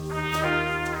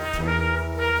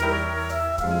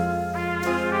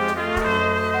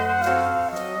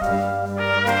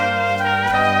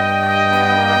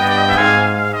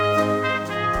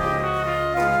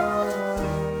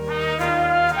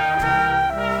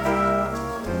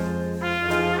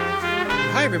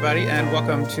everybody, and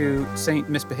welcome to Saint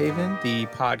Misbehavin', the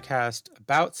podcast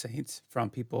about saints from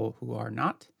people who are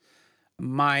not.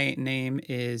 My name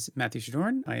is Matthew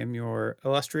Shadorn. I am your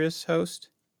illustrious host.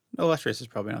 Illustrious is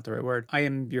probably not the right word. I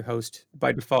am your host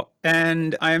by default.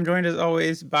 And I am joined, as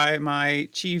always, by my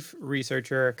chief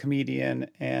researcher, comedian,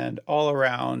 and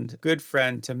all-around good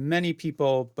friend to many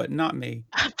people, but not me.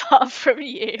 Apart from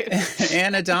you.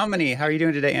 Anna Domini. How are you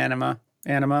doing today, Anima?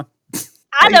 Anima,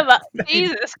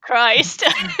 Jesus Christ.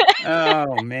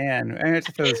 Oh, man. I have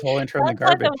to throw this whole intro in the That's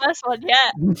like garbage. the worst one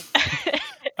yet.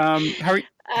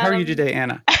 How are you today,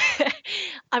 Anna?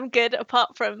 I'm good,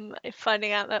 apart from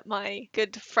finding out that my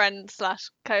good friend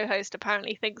 / co-host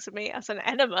apparently thinks of me as an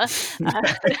enema.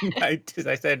 I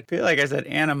feel like I said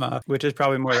anima, which is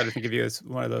probably more that I think of you as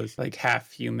one of those like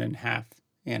half human, half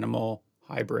animal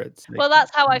hybrids. Well,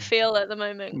 that's how I feel at the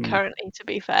moment currently, to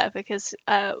be fair, because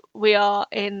we are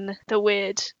in the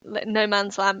weird no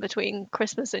man's land between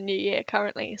Christmas and New Year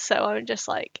currently. So I'm just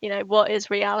like, what is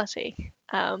reality?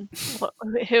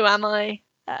 Who am I?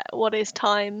 What is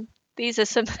time? These are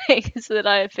some things that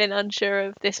I have been unsure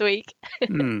of this week.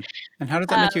 And how does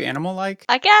that make you animal-like?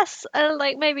 I guess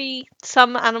like maybe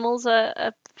some animals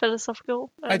are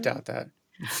philosophical. I doubt that.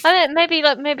 I don't. Maybe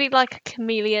like a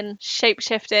chameleon,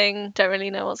 shape-shifting. Don't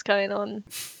really know what's going on.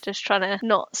 Just trying to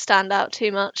not stand out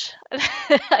too much.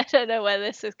 I don't know where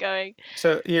this is going.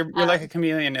 So you're like a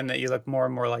chameleon in that you look more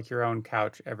and more like your own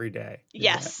couch every day.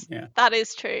 Yes, that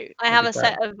is true. I have a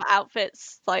set of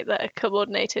outfits like that are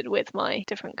coordinated with my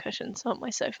different cushions on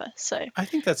my sofa. So I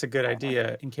think that's a good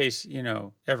idea in case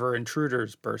ever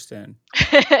intruders burst in.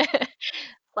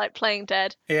 Like playing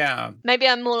dead. Yeah. Maybe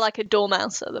I'm more like a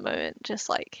dormouse at the moment, just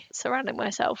like surrounding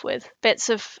myself with bits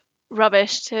of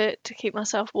rubbish to keep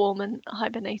myself warm and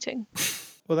hibernating.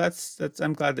 Well, that's.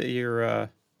 I'm glad that you're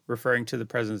referring to the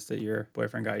presents that your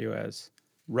boyfriend got you as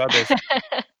rubbish.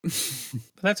 But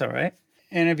that's all right.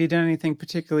 And have you done anything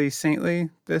particularly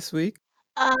saintly this week?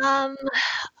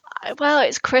 Well,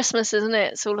 it's Christmas, isn't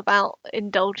it? It's all about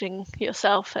indulging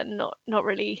yourself and not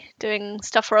really doing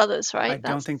stuff for others, right? I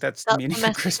don't think that's the meaning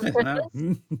of Christmas. No.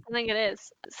 I think it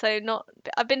is. So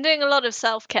I've been doing a lot of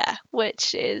self-care,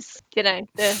 which is,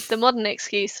 the modern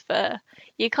excuse for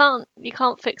you can't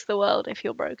fix the world if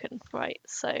you're broken, right?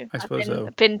 So I suppose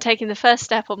I've been taking the first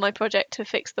step on my project to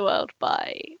fix the world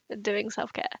by doing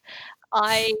self-care.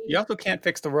 You also can't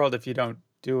fix the world if you don't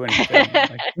do anything.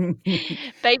 Like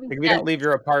if you don't leave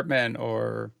your apartment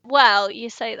or... Well, you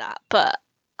say that, but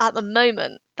at the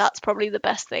moment, that's probably the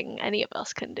best thing any of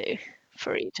us can do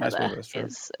for each other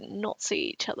is not see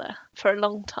each other for a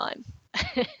long time.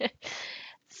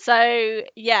 So,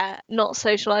 yeah, not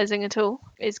socializing at all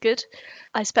is good.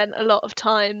 I spent a lot of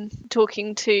time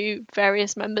talking to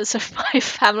various members of my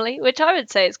family, which I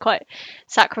would say is quite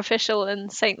sacrificial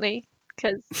and saintly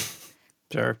because...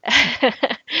 Sure.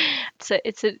 So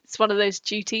it's one of those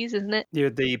duties, isn't it? You're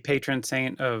the patron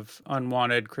saint of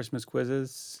unwanted Christmas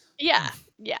quizzes. Yeah,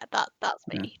 that's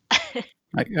me.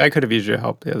 I could have used your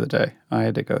help the other day. I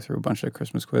had to go through a bunch of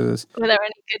Christmas quizzes. Were there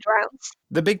any good rounds?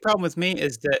 The big problem with me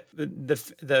is that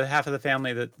the half of the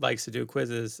family that likes to do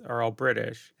quizzes are all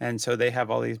British, and so they have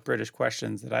all these British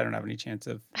questions that I don't have any chance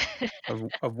of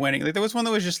winning. Like there was one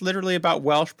that was just literally about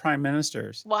Welsh prime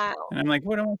ministers. Wow. And I'm like,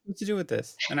 what am I supposed to do with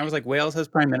this? And I was like, Wales has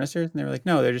prime ministers, and they were like,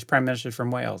 no, they're just prime ministers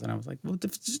from Wales. And I was like, well,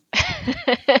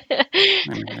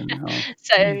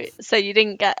 so you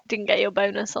didn't get your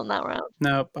bonus on that round?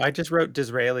 No, I just wrote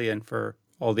Disraelian for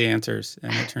all the answers,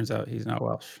 and it turns out he's not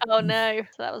Welsh. Oh no,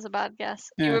 so that was a bad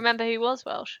guess. Do you remember who was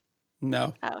Welsh?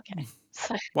 No. Oh, okay.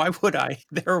 So why would I?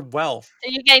 They're Welsh. So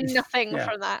you gained nothing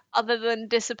from that other than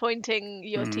disappointing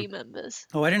your team members.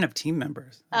 Oh, I didn't have team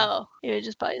members. Oh, you were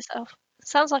just by yourself.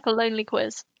 Sounds like a lonely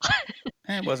quiz.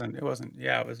 It wasn't.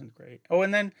 Yeah, it wasn't great. Oh,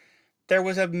 and then there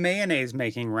was a mayonnaise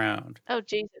making round. Oh,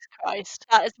 Jesus Christ.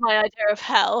 That is my idea of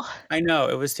hell. I know,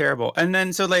 it was terrible. And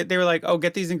then so they were like, oh,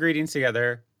 get these ingredients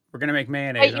together. We're going to make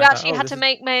mayonnaise. Wait, you actually had to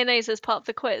make mayonnaise as part of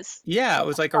the quiz? Yeah, it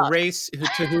was like a race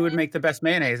to who would make the best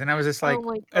mayonnaise. And I was just like,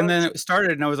 and then it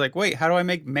started and I was like, wait, how do I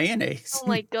make mayonnaise? Oh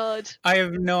my God. I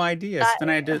have no idea. Then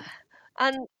I did.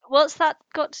 And what's that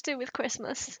got to do with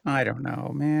Christmas? I don't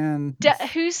know, man.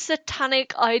 Whose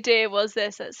satanic idea was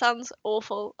this? It sounds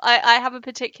awful. I have a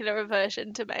particular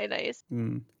aversion to mayonnaise.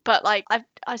 But like,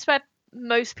 I swear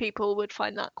most people would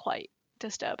find that quite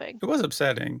disturbing. It was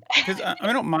upsetting because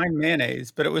I don't mind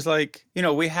mayonnaise, but it was like,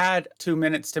 we had 2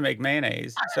 minutes to make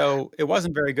mayonnaise, so it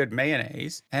wasn't very good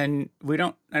mayonnaise, and I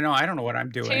don't know what I'm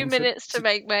doing. 2 minutes to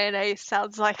make mayonnaise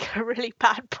sounds like a really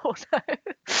bad porno.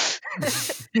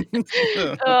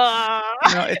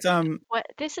 No, it's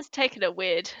This has taken a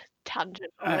weird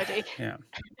tangent already. yeah.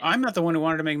 I'm not the one who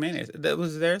wanted to make mayonnaise. That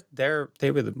was they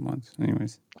were the ones.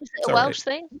 Anyways, Is it it's a all right. Welsh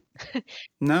thing?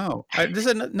 No, this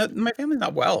is no, my family's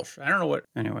not Welsh. I don't know what.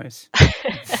 Anyways,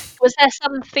 Was there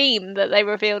some theme that they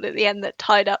revealed at the end that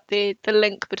tied up the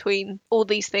link between all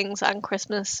these things and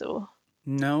Christmas, or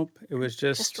nope. It was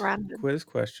just random? quiz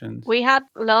questions. We had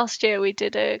last year, we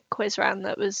did a quiz round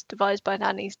that was devised by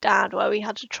Danny's dad where we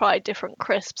had to try different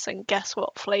crisps and guess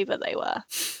what flavour they were.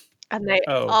 And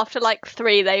after like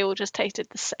 3, they all just tasted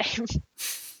the same.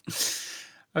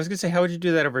 I was gonna say, how would you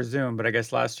do that over Zoom? But I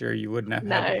guess last year you wouldn't have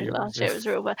had to be over last Zoom. year it was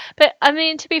real bad. But I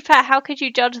mean, to be fair, how could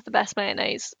you judge the best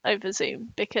mayonnaise over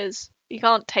Zoom? Because you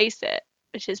can't taste it,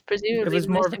 which is presumably It was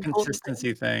the more most of a important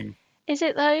consistency thing. Is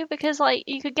it though? Because like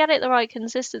you could get it the right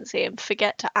consistency and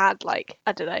forget to add like,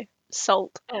 I don't know,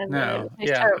 salt, and No,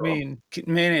 it's yeah. I terrible. mean,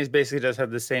 mayonnaise basically does have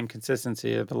the same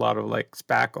consistency of a lot of like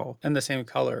spackle and the same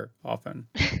color often.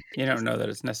 You don't know that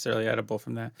it's necessarily edible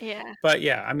from that. Yeah. But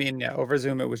yeah, I mean, yeah, over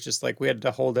Zoom it was just like we had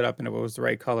to hold it up and it was the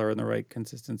right color and the right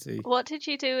consistency. What did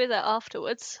you do with it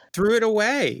afterwards? Threw it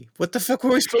away. What the fuck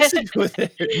were we supposed to do with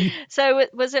it? So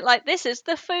was it like, this is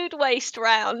the food waste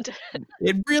round?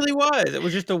 It really was. It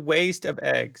was just a waste of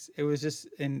eggs. It was just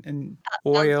in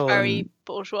That sounds oil very and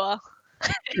bourgeois.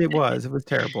 it was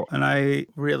terrible. And I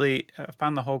really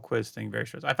found the whole quiz thing very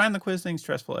stressful. I find the quiz thing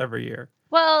stressful every year.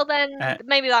 Well, then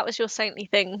maybe that was your saintly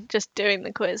thing, just doing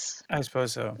the quiz. I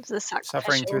suppose so. It was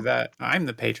Suffering through that. I'm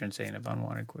the patron saint of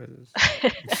unwanted quizzes.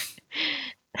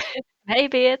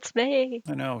 Maybe it's me.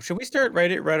 I know. Should we start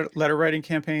letter writing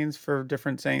campaigns for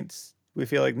different saints we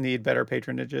feel like need better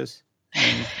patronages?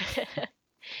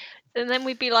 And then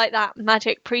we'd be like that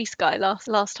magic priest guy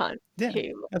last time. Yeah,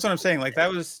 that's what I'm saying. Like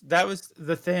that was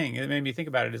the thing. It made me think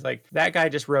about it. Is like that guy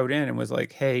just wrote in and was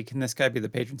like, "Hey, can this guy be the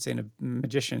patron saint of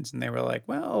magicians?" And they were like,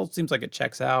 "Well, it seems like it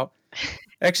checks out."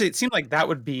 Actually, it seemed like that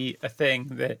would be a thing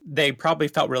that they probably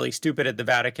felt really stupid at the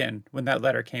Vatican when that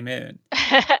letter came in.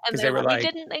 Because they were like, we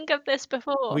didn't think of this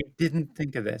before. We didn't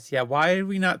think of this. Yeah, why did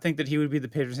we not think that he would be the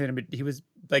patron saint? But he was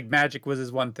like, magic was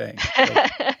his one thing.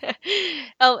 Like,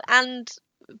 oh, and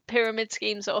pyramid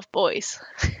schemes of boys.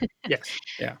 Yes,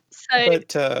 yeah. So,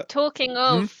 but talking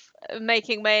of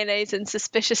making mayonnaise in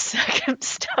suspicious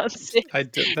circumstances,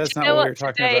 that's not what we were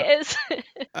talking about. Is?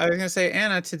 I was gonna say,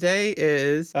 Anna, today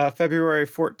is February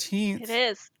 14th. It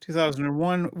is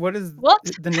 2001. What is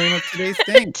the name of today's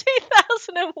thing?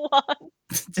 2001.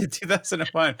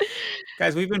 2001.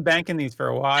 Guys, we've been banking these for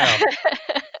a while.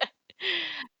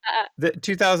 The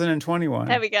 2021.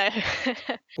 There we go.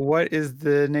 What is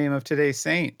the name of today's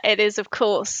saint? It is, of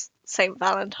course, Saint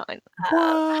Valentine.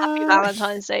 Happy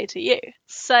Valentine's Day to you.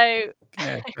 So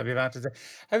yeah, happy Valentine's Day.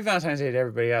 Happy Valentine's Day to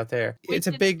everybody out there. This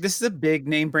is a big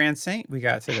name brand saint we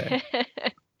got today.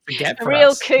 A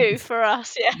real coup for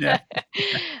us,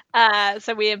 yeah.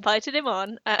 So we invited him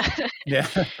on.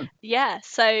 Yeah.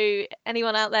 So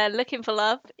anyone out there looking for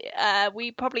love,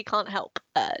 we probably can't help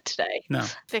today. No,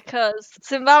 because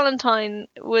St. Valentine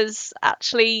was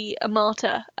actually a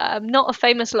martyr, not a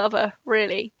famous lover,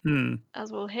 really,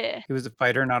 as we'll hear. He was a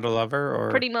fighter, not a lover,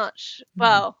 or pretty much.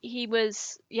 Well, he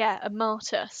was, a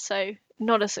martyr, so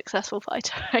not a successful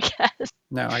fighter, I guess.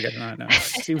 No, I guess not. No,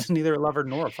 he was neither a lover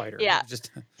nor a fighter. Yeah,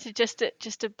 just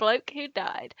a bloke who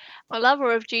died. A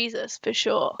lover of Jesus for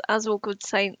sure, as all good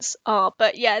saints are.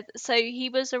 But yeah, so he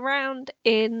was around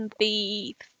in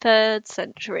the 3rd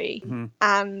century,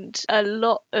 and a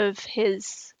lot of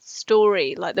his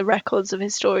story, like the records of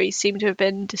his story, seem to have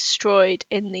been destroyed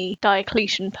in the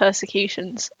Diocletian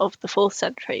persecutions of the 4th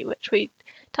century, which we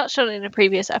touched on in a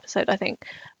previous episode, I think.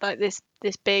 Like this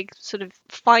big sort of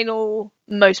final,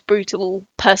 most brutal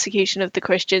persecution of the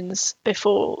Christians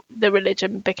before the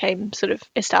religion became sort of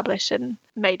established and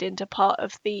made into part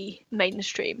of the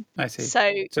mainstream. I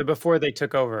see. So before they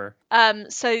took over.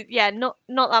 So yeah, not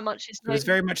that much is known. It was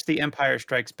very much the Empire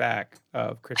Strikes Back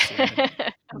of Christianity.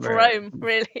 Of Rome,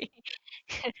 really.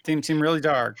 Things seemed really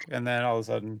dark, and then all of a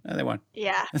sudden, they won.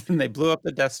 Yeah. And they blew up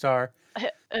the Death Star.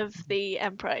 Of the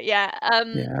Emperor, yeah.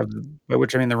 By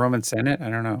which I mean the Roman Senate? I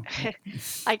don't know.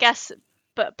 I guess,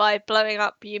 but by blowing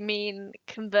up, you mean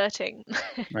converting.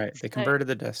 Right, they converted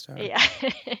the Death Star. Yeah,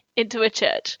 into a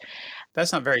church.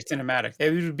 That's not very cinematic.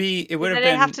 It would have been.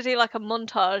 They'd have to do like a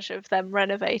montage of them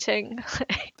renovating.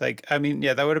 Like, I mean,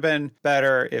 yeah, that would have been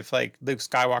better if like Luke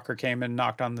Skywalker came and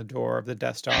knocked on the door of the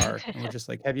Death Star and was just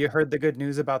like, "Have you heard the good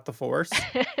news about the Force?"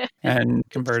 and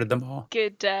converted them all.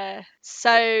 Good.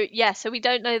 So we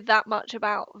don't know that much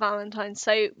about Valentine.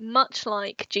 So much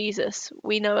like Jesus,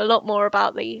 we know a lot more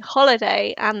about the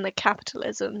holiday and the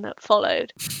capitalism that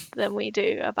followed than we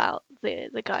do about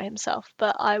the guy himself,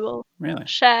 but I will Really?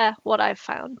 share what I've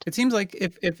found. It seems like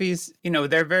if he's,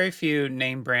 there are very few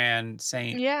name brand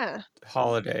saint Yeah,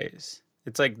 holidays.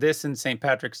 It's like this and St.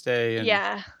 Patrick's Day and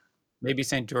yeah, maybe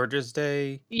St. George's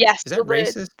Day. yes, Is that all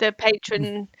racist? the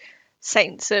patron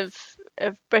saints of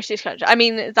British country. I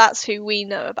mean, that's who we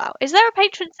know about. Is there a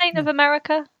patron saint of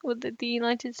America with the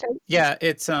United States? Yeah,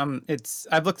 it's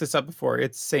I've looked this up before.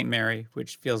 It's St. Mary,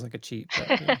 which feels like a cheat,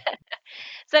 but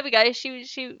So there we go.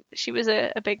 She was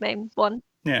a big name one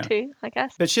yeah. too, I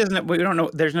guess. But she doesn't. We don't know.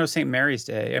 There's no St. Mary's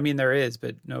Day. I mean, there is,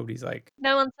 but nobody's like.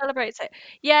 No one celebrates it.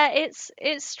 Yeah, it's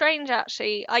strange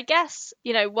actually. I guess,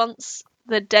 once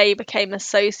the day became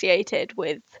associated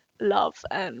with love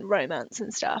and romance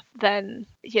and stuff, then,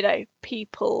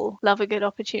 people love a good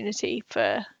opportunity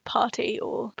for party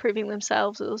or proving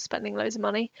themselves or spending loads of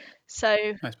money. So,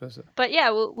 I suppose so. but yeah,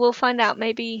 we'll find out.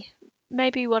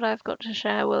 Maybe what I've got to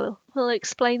share will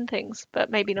explain things, but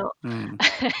maybe not.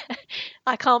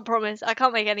 I can't promise. I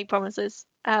can't make any promises.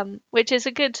 Which is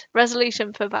a good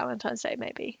resolution for Valentine's Day,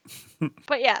 maybe.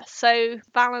 But yeah, so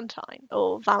Valentine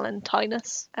or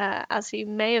Valentinus, as he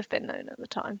may have been known at the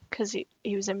time, because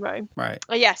he was in Rome. Right.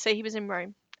 Oh yeah, so he was in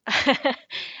Rome.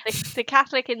 The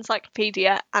Catholic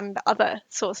Encyclopedia and other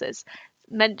sources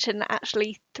mention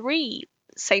actually 3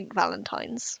 Saint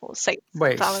Valentines or Saint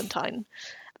Valentine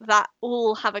that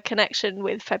all have a connection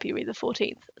with February the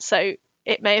 14th. So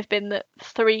it may have been that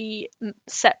 3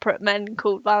 separate men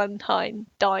called Valentine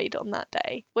died on that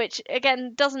day, which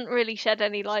again doesn't really shed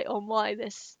any light on why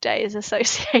this day is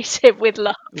associated with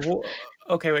love. Well,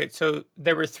 okay, wait. So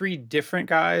there were 3 different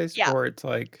guys, or it's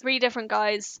like 3 different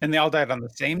guys, and they all died on the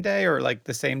same day, or like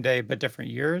the same day but different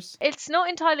years? It's not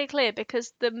entirely clear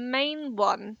because the main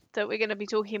one that we're going to be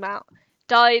talking about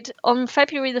died on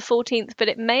February the 14th, but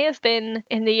it may have been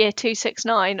in the year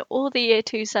 269 or the year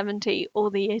 270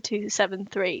 or the year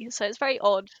 273. So it's very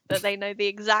odd that they know the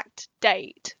exact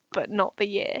date but not the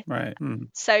year. Right.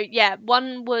 So yeah,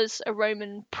 one was a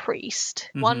Roman priest,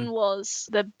 one was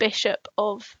the bishop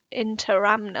of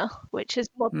Interamna, which is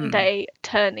modern day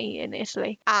Terni in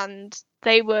Italy, and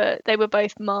they were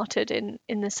both martyred in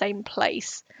the same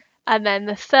place. And then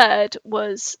the third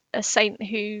was a saint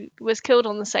who was killed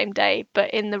on the same day, but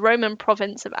in the Roman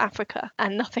province of Africa,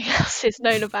 and nothing else is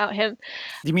known about him.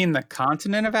 You mean the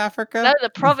continent of Africa? No, the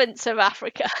province of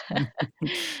Africa.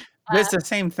 But it's the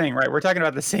same thing, right? We're talking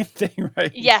about the same thing,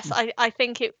 right? Yes, I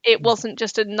think it wasn't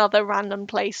just another random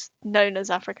place known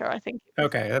as Africa. I think.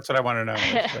 Okay, that's what I want to know.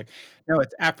 It's like, no,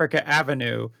 it's Africa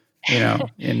Avenue, in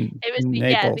It was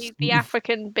Naples. the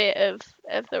African bit of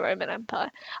the Roman Empire.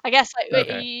 I guess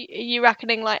Okay. are you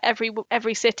reckoning like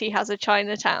every city has a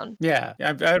Chinatown? Yeah,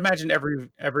 I imagine every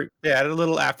a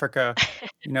little Africa,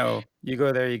 you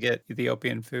go there, you get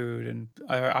Ethiopian food and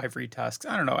ivory tusks.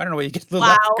 I don't know what you get in little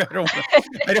Africa. I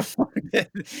don't want to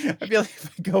get. I feel like if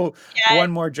I go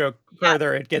one more joke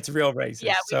further, it gets real racist.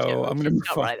 Yeah, so I'm gonna move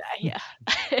on. right there.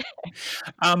 Yeah.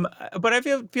 But I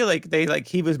feel like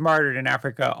he was martyred in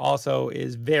Africa also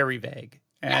is very vague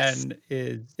and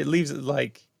it leaves it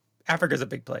like Africa's a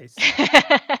big place.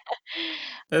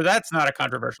 That's not a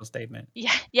controversial statement.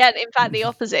 Yeah. In fact, the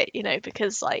opposite.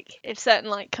 Because like if certain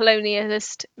like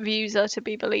colonialist views are to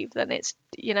be believed, then it's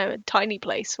a tiny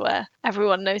place where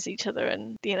everyone knows each other,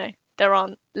 and there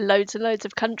aren't loads and loads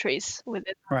of countries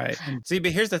within. Right. And see,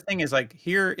 but here's the thing: is like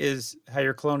here is how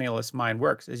your colonialist mind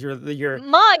works: is your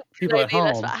My people at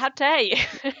home. How dare you?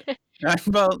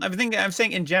 Well, I'm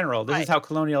saying in general, this is how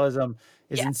colonialism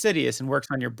is insidious and works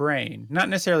on your brain. Not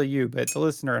necessarily you, but the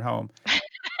listener at home.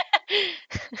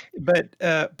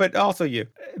 But also you.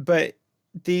 But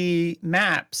the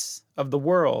maps of the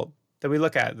world that we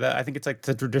look at, I think it's like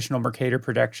the traditional Mercator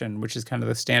projection, which is kind of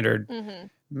the standard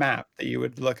map that you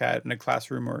would look at in a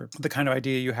classroom, or the kind of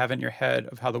idea you have in your head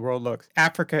of how the world looks.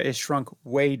 Africa is shrunk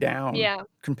way down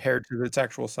compared to its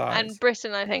actual size. And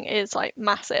Britain, I think, is like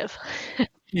massive.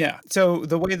 Yeah. So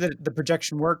the way that the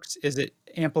projection works is it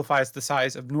amplifies the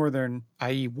size of northern,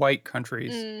 i.e. white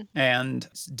countries, and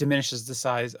diminishes the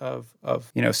size of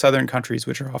southern countries,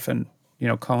 which are often,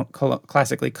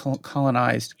 classically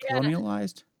colonized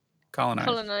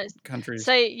countries.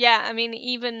 So yeah, I mean,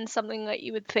 even something that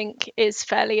you would think is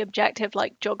fairly objective,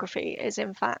 like geography, is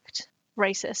in fact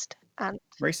racist. And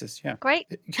racist, yeah. Great.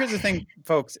 Here's the thing,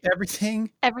 folks. Everything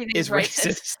is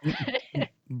racist.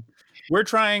 We're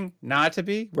trying not to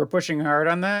be. We're pushing hard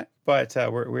on that, but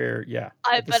we're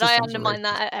But I undermine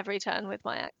that at every turn with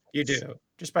my accent. You do.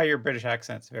 Just by your British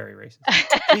accent's very racist.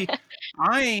 See,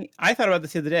 I thought about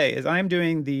this the other day. Is I'm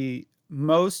doing the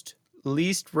most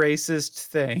least racist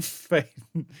thing. But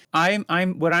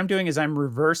what I'm doing is I'm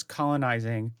reverse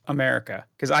colonizing America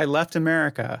because I left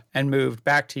America and moved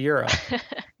back to Europe.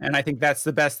 And I think that's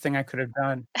the best thing I could have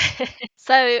done.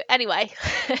 So anyway,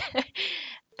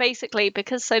 basically,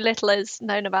 because so little is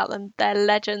known about them, their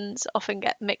legends often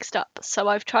get mixed up. So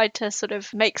I've tried to sort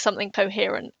of make something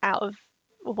coherent out of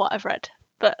what I've read,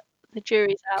 but the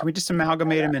jury's out. Can we just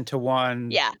amalgamate them into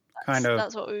one Yeah, kind of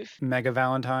that's what we've. mega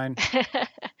Valentine?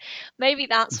 Maybe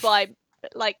that's why,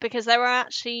 like, because there are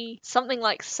actually something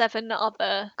like 7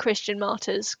 other Christian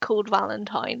martyrs called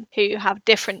Valentine who have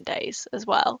different days as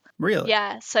well. Really?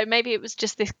 Yeah, so maybe it was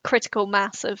just this critical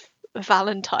mass of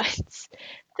Valentines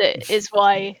that is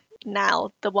why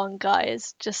now the one guy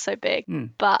is just so big.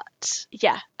 But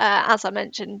yeah, as I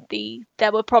mentioned,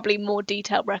 there were probably more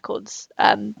detailed records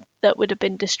that would have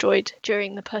been destroyed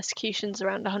during the persecutions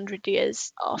around 100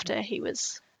 years after he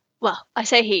was. Well, I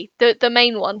say the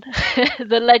main one,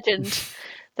 the legend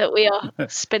that we are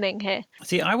spinning here.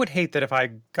 See, I would hate that if I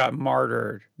got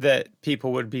martyred, that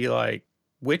people would be like,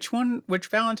 which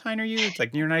Valentine are you? It's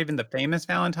like, you're not even the famous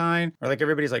Valentine. Or like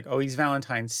everybody's like, oh, he's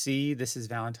Valentine C. This is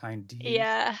Valentine D.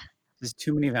 Yeah. There's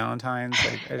too many Valentines.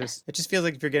 Like, it just feels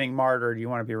like if you're getting martyred, you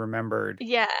want to be remembered.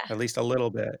 Yeah. At least a little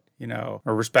bit,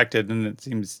 or respected. And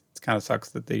it kind of sucks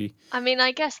that I mean,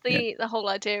 I guess the whole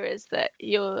idea is that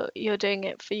you're doing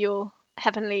it for your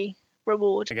heavenly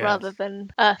reward rather than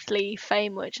earthly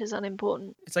fame, which is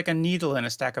unimportant. It's like a needle in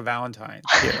a stack of Valentines.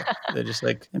 Yeah. They're just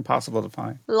like impossible to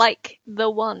find. Like the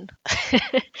one.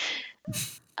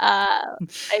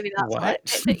 Maybe that's why.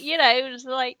 It's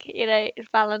like,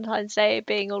 Valentine's Day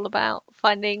being all about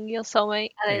finding your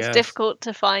soulmate, and it's difficult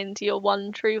to find your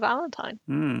one true Valentine.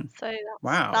 So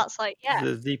that's like, yeah.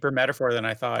 It's a deeper metaphor than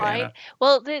I thought, right? Anna.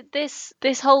 Well, this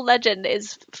whole legend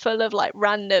is full of like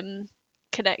random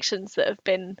connections that have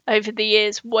been over the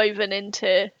years woven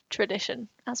into tradition,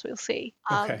 as we'll see.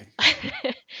 Okay.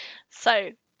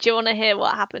 So, do you want to hear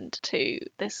what happened to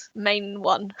this main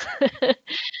one?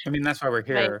 I mean, that's why we're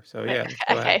here. So yeah.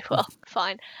 Okay, well,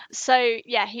 fine. So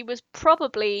yeah, he was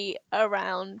probably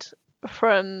around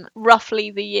from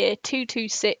roughly the year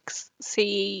 226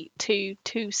 CE to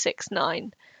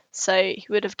 269. So he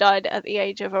would have died at the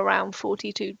age of around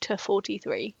 42 to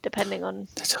 43, depending on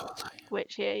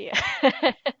which year.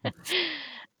 Yeah.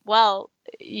 Well,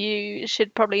 you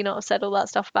should probably not have said all that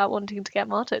stuff about wanting to get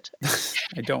martyred.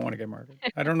 I don't want to get martyred.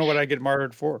 I don't know what I get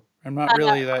martyred for. I'm not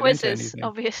really that quizzes, into anything.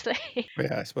 Obviously.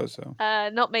 Yeah, I suppose so.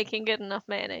 Not making good enough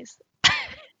mayonnaise.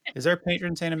 Is there a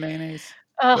patron saint of mayonnaise?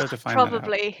 Oh,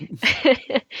 probably.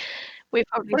 We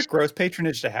probably. What a gross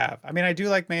patronage to have. I mean, I do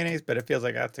like mayonnaise, but it feels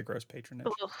like that's a gross patronage.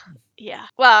 Yeah.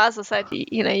 Well, as I said,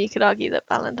 you could argue that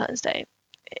Valentine's Day,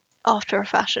 after a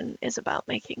fashion, is about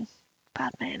making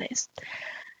bad mayonnaise.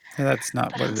 Yeah, that's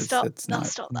not what it is. Stop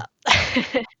that.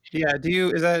 Yeah.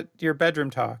 Is that your bedroom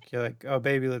talk? You're like, oh,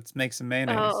 baby, let's make some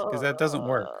mayonnaise. Because that doesn't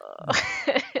work.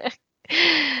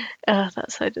 Oh,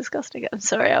 that's so disgusting. I'm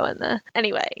sorry I went there.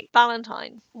 Anyway,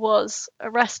 Valentine was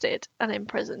arrested and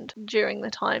imprisoned during the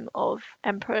time of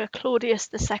Emperor Claudius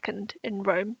II in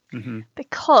Rome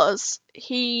because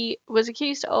he was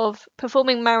accused of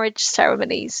performing marriage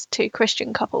ceremonies to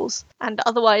Christian couples and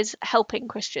otherwise helping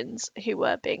Christians who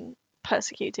were being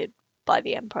persecuted by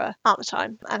the emperor at the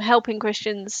time. And helping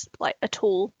Christians at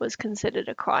all was considered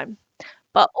a crime.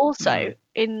 But also,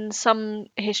 in some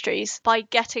histories, by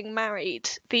getting married,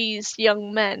 these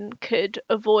young men could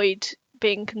avoid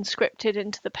being conscripted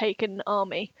into the pagan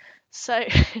army. So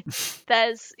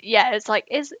it's like,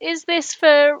 is this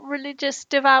for religious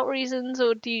devout reasons,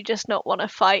 or do you just not want to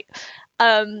fight?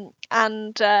 So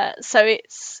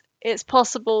it's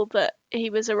possible that he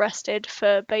was arrested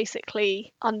for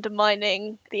basically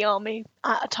undermining the army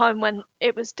at a time when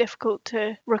it was difficult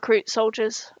to recruit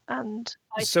soldiers. And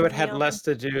so it had less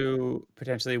to do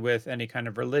potentially with any kind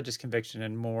of religious conviction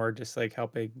and more just like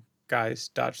helping guys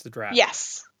dodge the draft.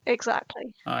 Yes,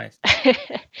 exactly. Nice.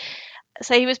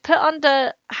 So he was put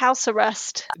under house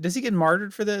arrest. Does he get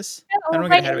martyred for this? I don't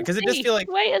get ahead of it because it does feel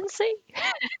like. Wait and see.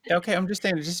 Okay, I'm just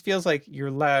saying it just feels like you're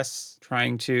less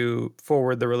trying to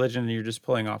forward the religion and you're just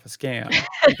pulling off a scam.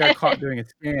 You got caught doing a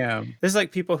scam. This is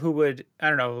like people who would, I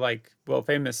don't know,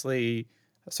 famously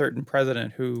a certain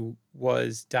president who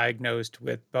was diagnosed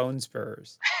with bone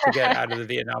spurs to get out of the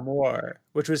Vietnam War,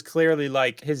 which was clearly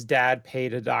like his dad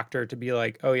paid a doctor to be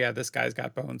like, oh yeah, this guy's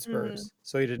got bone spurs,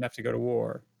 so he didn't have to go to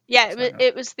war. Yeah,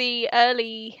 it was the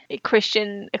early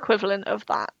Christian equivalent of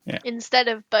that. Yeah. Instead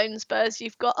of bone spurs,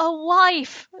 you've got a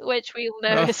wife, which we all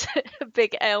know is a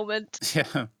big ailment.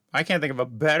 Yeah, I can't think of a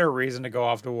better reason to go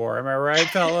off to war. Am I right,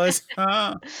 fellas?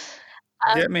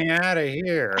 Get me out of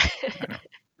here.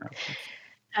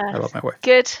 I love my wife.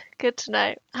 Good to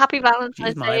know. Happy Valentine's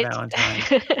She's my Day.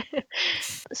 Valentine.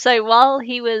 So while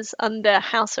he was under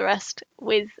house arrest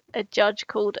with a judge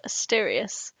called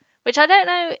Asterius, which I don't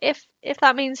know if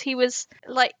that means he was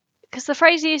like, because the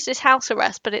phrase used is house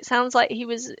arrest, but it sounds like he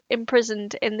was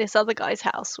imprisoned in this other guy's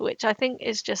house, which I think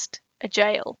is just a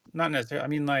jail. Not necessarily. I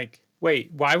mean, like,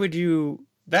 wait, why would you?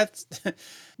 That's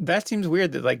that seems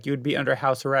weird that like you would be under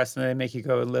house arrest and they make you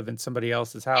go and live in somebody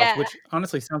else's house, Yeah. which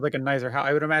honestly sounds like a nicer house.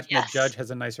 I would imagine a Yes. judge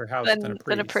has a nicer house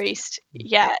than a priest.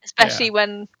 Yeah, especially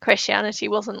when Christianity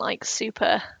wasn't like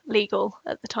super legal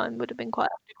at the time, would have been quite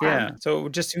underground. Yeah. So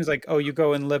it just seems like, oh, you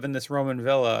go and live in this Roman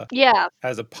villa Yeah.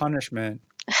 as a punishment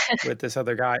with this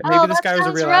other guy. Oh, Maybe this that guy was a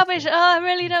sounds real rubbish. asshole. Oh, I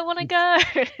really don't want to go.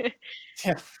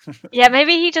 Yeah. Yeah,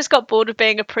 maybe he just got bored of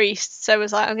being a priest, so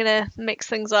was like, I'm gonna mix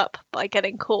things up by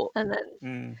getting caught, and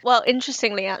then. Well,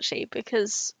 interestingly, actually,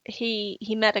 because he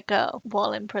met a girl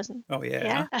while in prison. Oh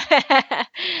yeah.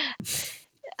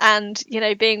 And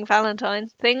being Valentine,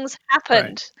 things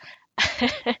happened.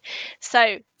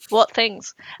 So, what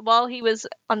things? While he was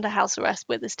under house arrest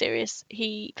with Asterius,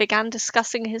 he began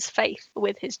discussing his faith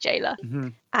with his jailer.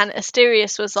 And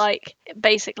Asterius was like,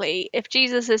 basically, if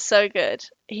Jesus is so good,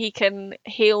 he can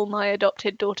heal my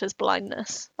adopted daughter's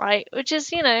blindness, right? Which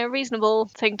is, a reasonable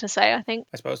thing to say, I think.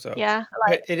 I suppose so. Yeah.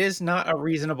 But it is not a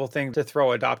reasonable thing to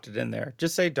throw adopted in there.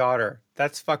 Just say daughter.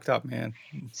 That's fucked up, man.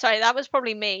 Sorry, that was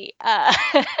probably me.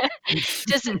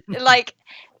 Just like,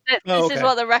 this is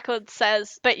what the record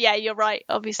says. But yeah, you're right.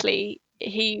 Obviously,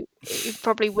 he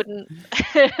probably wouldn't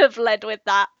have led with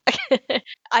that.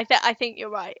 I think you're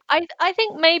right. I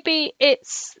think maybe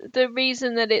it's the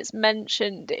reason that it's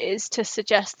mentioned is to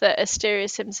suggest that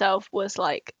Asterius himself was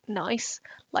like nice,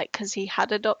 like because he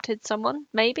had adopted someone.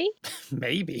 Maybe.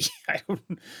 Maybe. I don't.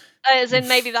 As in,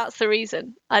 maybe that's the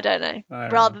reason. I don't know.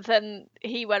 Rather than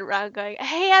he went around going,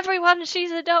 "Hey, everyone,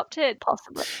 she's adopted."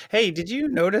 Possibly. Hey, did you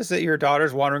notice that your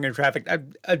daughter's wandering in traffic?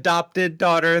 Adopted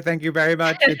daughter. Thank you very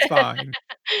much. It's fine.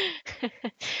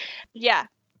 Yeah.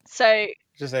 So.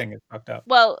 Just saying, it's fucked up.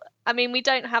 Well, I mean, we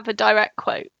don't have a direct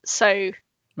quote, so.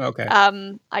 Okay.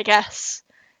 I guess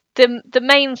the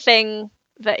main thing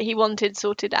that he wanted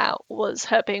sorted out was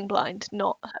her being blind,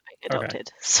 not her being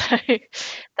adopted. Okay.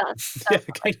 So that's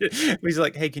he's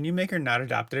like, hey, can you make her not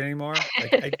adopted anymore?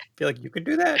 Like, I feel like you could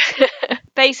do that.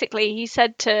 Basically, he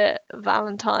said to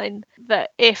Valentine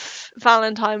that if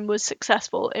Valentine was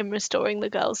successful in restoring the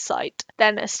girl's sight,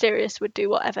 then Asterius would do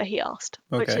whatever he asked,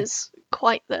 which is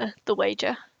quite the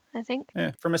wager, I think.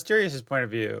 Yeah. From Asterius' point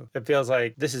of view, it feels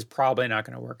like this is probably not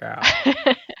going to work out.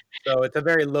 So it's a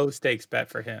very low stakes bet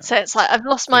for him. So it's like, I've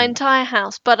lost my entire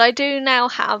house, but I do now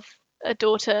have a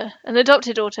daughter, an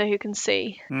adopted daughter who can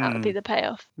see. That would be the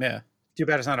payoff. Yeah. Too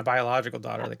bad it's not a biological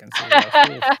daughter that can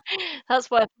see. That's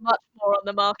worth much more on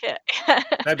the market.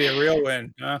 That'd be a real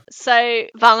win. Huh? So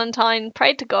Valentine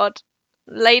prayed to God,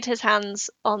 laid his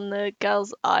hands on the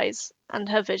girl's eyes, and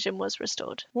her vision was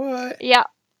restored. What? Yeah.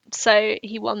 So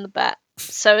he won the bet.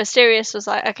 So Asterius was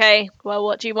like, okay, well,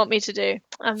 what do you want me to do?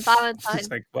 And Valentine. It's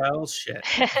like, well, shit.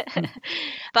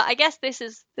 But I guess this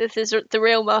is the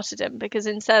real martyrdom, because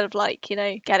instead of like,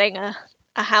 getting a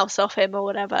house off him or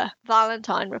whatever,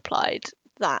 Valentine replied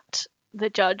that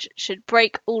the judge should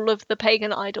break all of the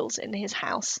pagan idols in his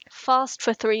house, fast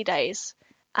for 3 days,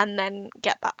 and then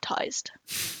get baptized.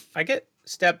 I get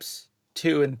steps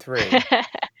 2 and 3.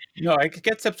 No, I could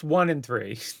get steps 1 and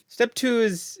 3. Step 2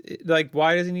 is like,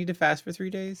 why does he need to fast for 3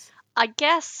 days? I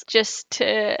guess just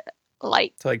to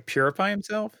purify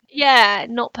himself? Yeah,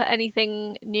 not put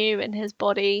anything new in his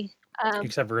body.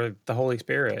 Except for the Holy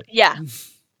Spirit. Yeah.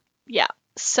 Yeah.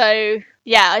 So,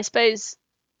 yeah, I suppose,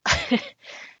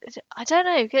 I don't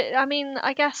know. I mean,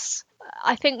 I guess,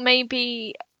 I think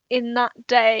maybe in that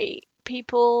day,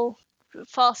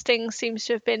 fasting seems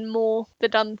to have been more the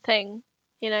done thing,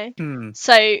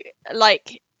 So,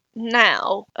 like,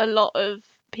 now, a lot of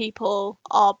people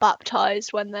are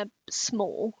baptized when they're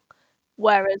small.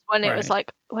 Whereas when it was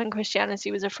like, when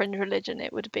Christianity was a fringe religion,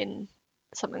 it would have been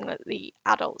something that the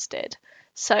adults did.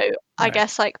 So I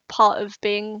guess like part of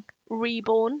being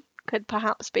reborn could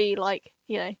perhaps be like,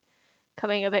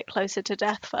 coming a bit closer to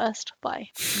death first by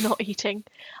not eating.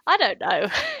 I don't know.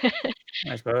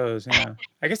 I suppose, yeah.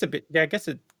 I guess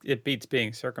it beats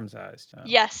being circumcised. So.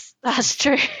 Yes, that's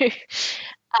true.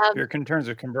 In terms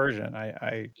of conversion,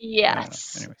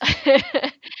 yes. I don't know.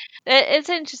 Anyways. It's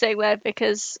interesting though,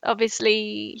 because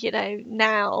obviously,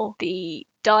 now the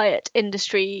diet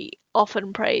industry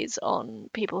often preys on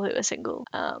people who are single,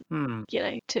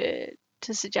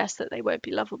 to suggest that they won't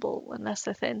be lovable unless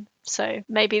they're thin. So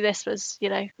maybe this was,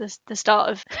 the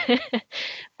start of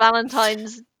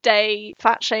Valentine's day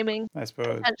fat shaming. I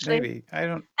suppose. Potentially. Maybe. I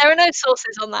don't. There are no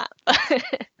sources on that.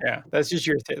 Yeah, that's just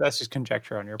that's just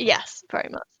conjecture on your part. Yes, very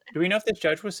much. Do we know if this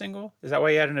judge was single? Is that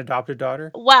why he had an adopted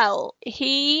daughter? Well,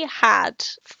 he had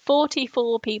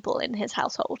 44 people in his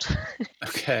household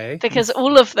Okay. because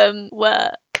all of them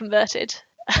were converted.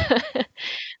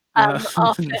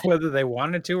 After. Whether they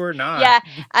wanted to or not. Yeah,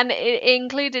 and it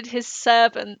included his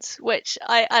servants, which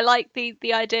I like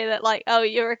the idea that, like, oh,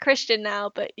 you're a Christian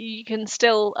now, but you can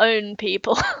still own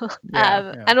people.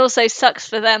 Yeah. And also sucks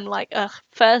for them, like, ugh,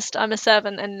 first I'm a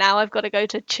servant and now I've got to go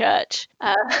to church.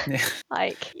 Yeah.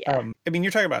 Like, yeah. I mean,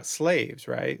 you're talking about slaves,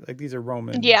 right? Like these are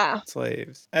Roman Yeah.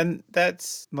 slaves, and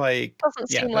that's like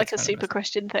Doesn't yeah, seem that's like a kind of super messed up.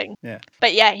 Christian thing. Yeah.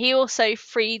 But yeah, he also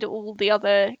freed all the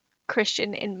other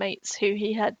Christian inmates who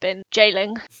he had been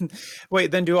jailing. Wait,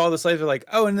 then do all the slaves are like,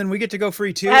 oh, and then we get to go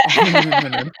free too? No.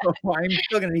 I'm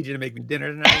still gonna need you to make me dinner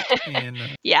tonight. And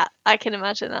yeah, I can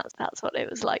imagine that's what it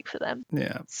was like for them.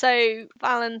 yeah. So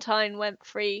Valentine went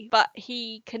free, but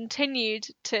he continued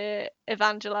to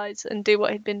evangelize and do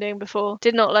what he'd been doing before,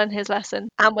 did not learn his lesson,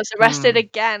 and was arrested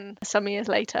again some years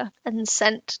later and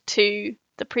sent to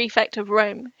the prefect of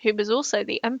Rome, who was also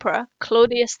the emperor,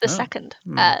 Claudius II.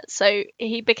 So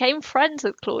he became friends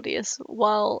with Claudius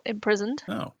while imprisoned.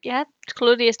 Oh. Yeah,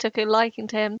 Claudius took a liking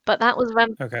to him, but that was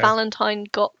when Valentine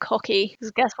got cocky.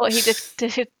 Guess what he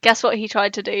did? Guess what he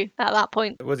tried to do at that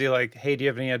point? Was he like, hey, do you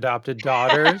have any adopted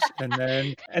daughters? and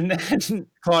then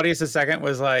Claudius II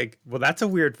was like, well, that's a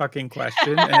weird fucking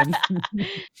question, and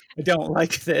I don't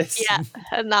like this. Yeah,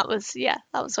 and that was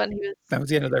when he was. That was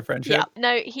the end of their friendship. Yeah,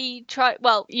 no, he tried.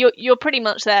 Well, you're pretty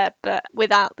much there, but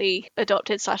without the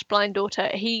adopted/blind daughter,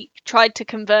 he tried to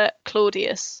convert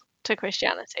Claudius to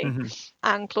Christianity,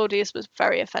 and Claudius was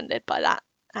very offended by that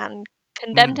and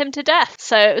condemned him to death.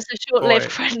 So it was a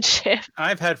short-lived friendship.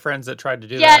 I've had friends that tried to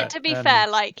do that. Yeah, to be fair,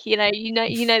 like, you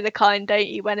know the kind, don't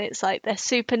you, when it's like they're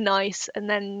super nice and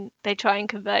then they try and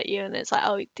convert you and it's like,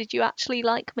 oh, did you actually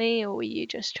like me or were you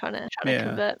just trying to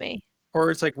convert me? Or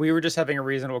it's like we were just having a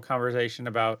reasonable conversation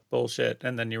about bullshit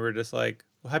and then you were just like,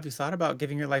 well, have you thought about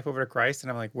giving your life over to Christ?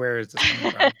 And I'm like, where is this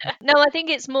coming from? No, I think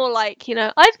it's more like, I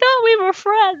thought we were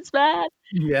friends, man.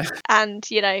 Yeah. And,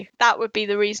 that would be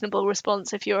the reasonable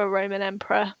response if you're a Roman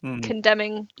emperor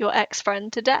condemning your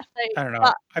ex-friend to death. So, I don't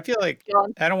know. I feel like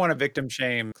I don't want to victim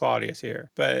shame Claudius here,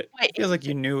 but it feels like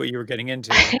you knew what you were getting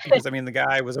into because, I mean, the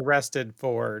guy was arrested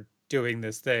for doing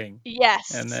this thing.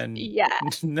 Yes. And then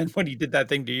and then when he did that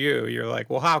thing to you, you're like,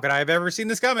 well, how could I have ever seen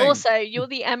this coming? Also, you're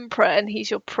the emperor and he's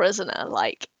your prisoner.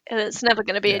 Like, it's never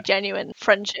going to be a genuine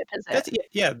friendship, is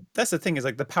it? That's the thing, is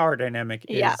like the power dynamic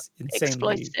is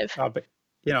insanely exploitative.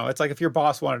 It's like if your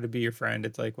boss wanted to be your friend,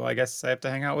 it's like, well, I guess I have to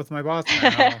hang out with my boss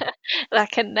now.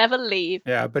 That can never leave.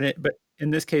 Yeah, but in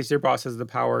this case, your boss has the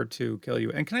power to kill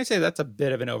you. And can I say that's a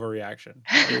bit of an overreaction?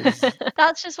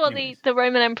 That's just what the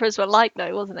Roman emperors were like,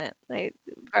 though, wasn't it? They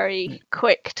were very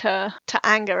quick to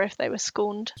anger if they were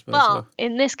scorned. But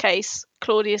in this case,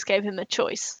 Claudius gave him a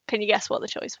choice. Can you guess what the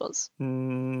choice was?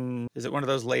 Is it one of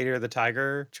those Later the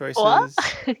Tiger choices? What?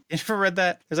 You ever read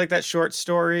that? There's like that short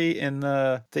story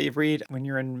that you read when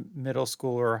you're in middle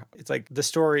school, or it's like the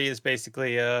story is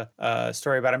basically a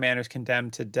story about a man who's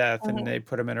condemned to death and they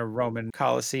put him in a Roman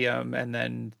Colosseum, and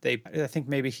then I think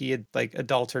maybe he had like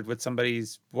adulterated with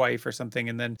somebody's wife or something,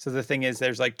 and then so the thing is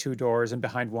there's like two doors and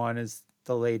behind one is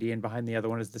the lady and behind the other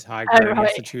one is the tiger, and he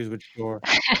has to choose which door.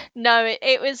 No,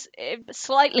 it was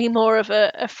slightly more of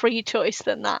a free choice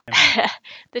than that.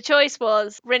 The choice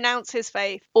was renounce his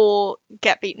faith or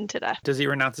get beaten to death. Does he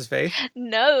renounce his faith?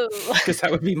 No. Because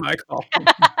that would be my call.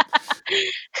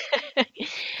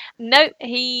 No,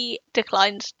 he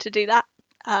declined to do that.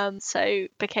 So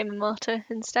became a martyr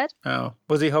instead. Oh,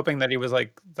 was he hoping that he was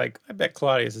like I bet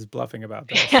Claudius is bluffing about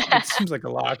this. It seems like a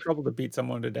lot of trouble to beat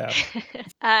someone to death.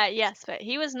 Yes, but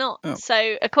he was not. Oh.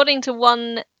 So according to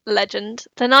one legend,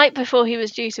 the night before he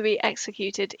was due to be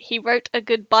executed, he wrote a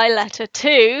goodbye letter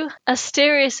to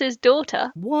Asterius's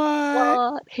daughter.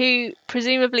 What? Who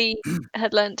presumably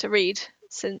had learned to read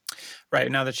since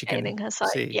now that she can her sight.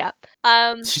 see. Yeah.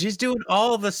 She's doing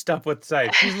all the stuff with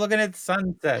sight. She's looking at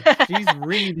sunsets. She's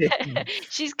reading.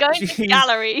 She's going to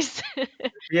galleries.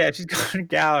 Yeah, she's going to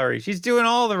galleries. She's doing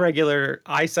all the regular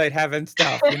eyesight having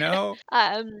stuff,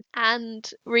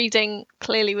 And reading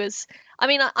clearly was. I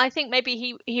mean, I think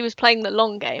maybe he was playing the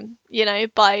long game,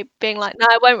 by being like, no,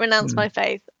 I won't renounce my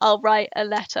faith. I'll write a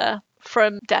letter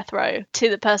from death row to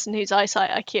the person whose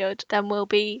eyesight I cured. Then we'll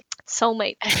be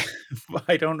soulmate.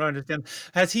 I don't understand.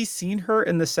 Has he seen her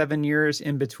in the 7 years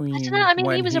in between? I don't know. I mean,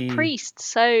 he was a priest,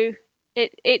 so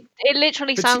it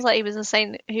literally sounds like he was a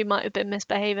saint who might have been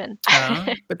misbehaving.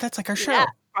 But that's like our show.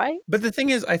 right? But the thing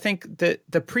is, I think that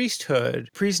the priest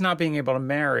not being able to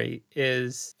marry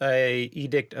is a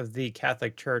edict of the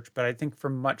Catholic Church, but I think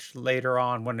from much later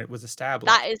on when it was established.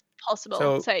 That is possible.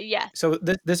 So, So yes. so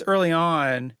this early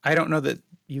on, I don't know that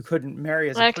you couldn't marry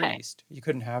as a Okay. priest. You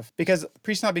couldn't have, because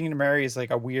priests not being able to marry is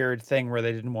like a weird thing where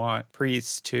they didn't want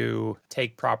priests to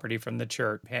take property from the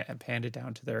church and hand it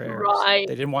down to their heirs. Right.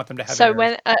 They didn't want them to have So heirs.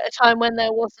 when at a time when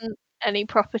there wasn't any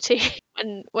property,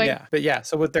 when Yeah, but yeah,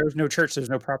 so there was no church, there's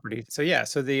no property. So yeah,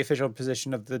 so the official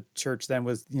position of the church then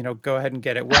was, go ahead and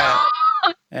get it wet.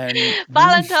 And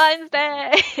Valentine's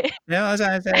Day.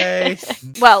 Valentine's Day.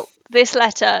 Well, this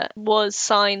letter was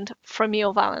signed from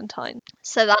your Valentine,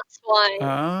 so that's why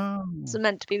Oh, it's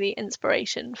meant to be the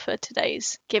inspiration for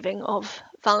today's giving of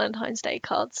Valentine's Day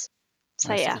cards.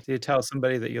 So I see. yeah, You tell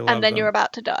somebody that you love and then you're them,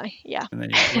 about to die. Yeah. and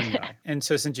then you wouldn't die. And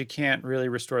so since you can't really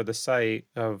restore the sight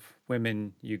of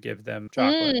women, you give them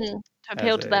chocolate. To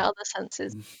appeal to their other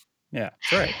senses. Yeah,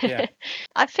 that's right. Yeah.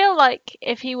 I feel like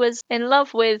if he was in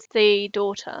love with the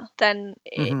daughter, then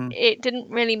Mhm. it didn't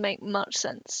really make much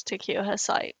sense to cure her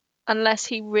sight unless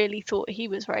he really thought he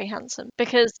was very handsome.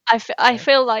 Because I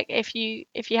feel like if you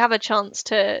have a chance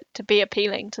to be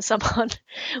appealing to someone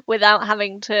without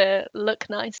having to look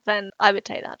nice, then I would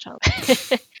take that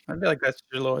chance. I feel like that's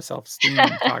your low self-esteem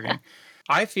talking.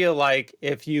 I feel like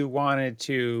if you wanted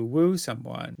to woo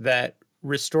someone, that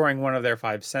restoring one of their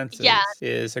five senses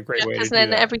is a great way to Because do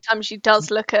then that. every time she does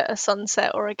look at a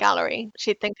sunset or a gallery,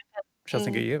 she'd think of him. She'll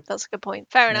think of you. That's a good point.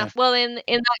 Fair enough. Well, in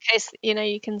that case,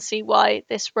 you can see why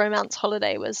this romance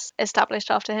holiday was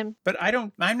established after him. But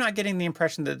I'm not getting the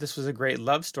impression that this was a great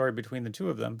love story between the two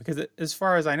of them, because as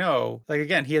far as I know, like,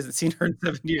 again, he hasn't seen her in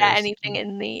 7 years. Yeah, anything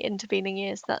in the intervening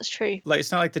years, that's true. Like,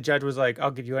 it's not like the judge was like,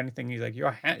 I'll give you anything. He's like,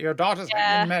 your daughter's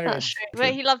hand in marriage. That's true.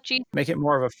 But he loved Jesus. Make it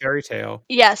more of a fairy tale.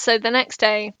 Yeah, so the next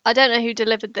day, I don't know who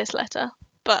delivered this letter,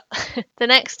 but the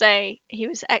next day he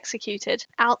was executed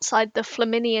outside the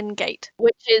Flaminian Gate,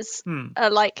 which is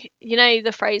like,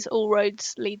 the phrase "all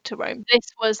roads lead to Rome." This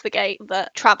was the gate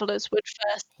that travellers would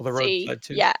first see,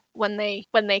 when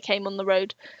they came on the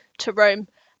road to Rome,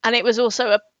 and it was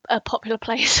also a popular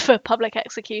place for public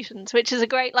executions, which is a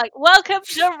great, like, welcome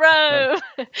to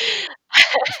Rome.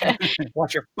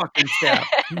 Watch your fucking step.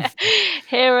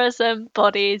 Here are some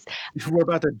bodies. We're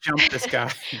about to jump this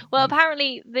guy. Well,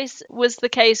 apparently this was the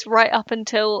case right up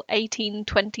until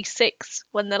 1826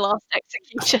 when the last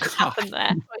execution happened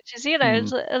there, which is,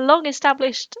 it's a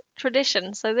long-established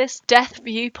tradition. So this death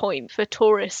viewpoint for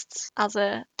tourists as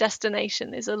a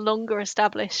destination is a longer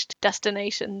established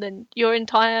destination than your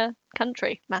entire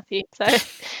country, Matthew. So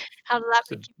how does that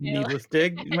make you feel? Needless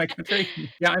dig in my country.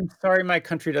 Yeah, I'm sorry my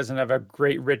country doesn't have a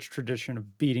great rich tradition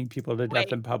of beating people to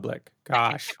death in public.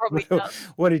 Gosh,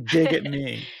 what a dig at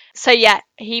me. So yeah,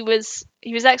 he was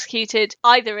executed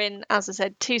either in, as I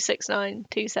said, 269,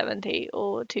 270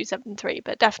 or 273,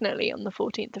 but definitely on the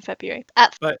 14th of February.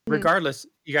 But regardless,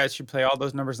 you guys should play all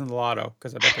those numbers in the lotto,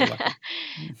 because I bet they're lucky.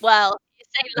 Well, you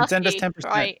say And send us lucky, 10%.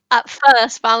 right? At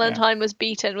first, Valentine was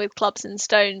beaten with clubs and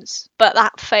stones, but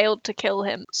that failed to kill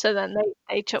him. So then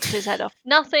they chopped his head off.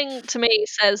 Nothing to me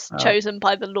says chosen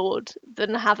by the Lord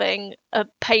than having a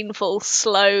painful,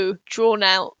 slow,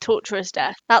 drawn-out, torturous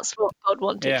death. That's what God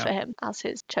wanted for him as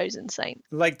his chosen saint.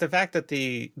 Like, the fact that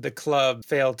the club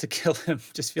failed to kill him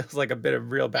just feels like a bit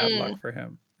of real bad luck for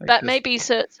him. But maybe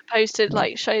supposed to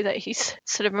like show that he's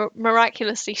sort of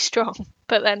miraculously strong,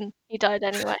 but then he died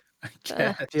anyway.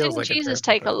 Didn't Jesus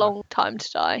take a long time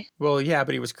to die? Well, yeah,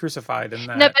 but he was crucified in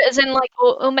that. No, but as in like,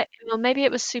 or maybe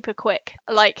it was super quick.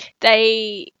 Like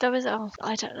I don't know.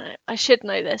 I should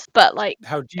know this, but like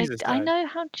how Jesus died. I know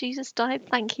how Jesus died.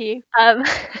 Thank you.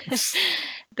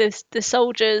 The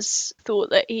soldiers thought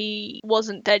that he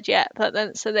wasn't dead yet, but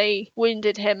then so they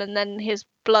wounded him, and then his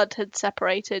blood had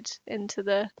separated into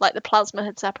the plasma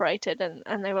had separated,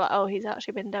 and they were like, oh, he's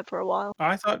actually been dead for a while.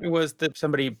 I thought it was that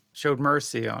somebody showed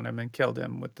mercy on him and killed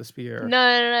him with the spear.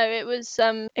 No. It was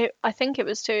I think it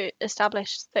was to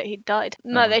establish that he'd died.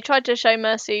 No, they tried to show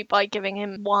mercy by giving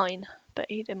him wine, but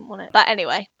he didn't want it. But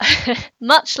anyway,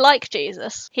 much like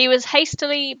Jesus, he was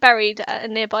hastily buried at a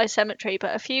nearby cemetery,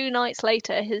 but a few nights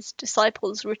later his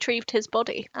disciples retrieved his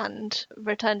body and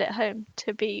returned it home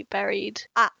to be buried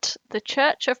at the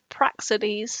Church of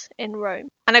Praxedes in Rome.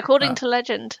 And according to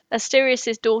legend,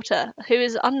 Asterius' daughter, who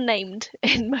is unnamed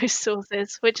in most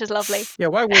sources, which is lovely. Yeah,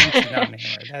 why wouldn't she not name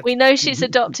her? We know she's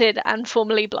adopted and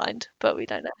formerly blind, but we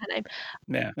don't know her name.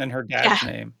 Yeah, and her dad's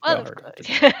name. Well,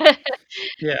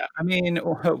 yeah, I mean,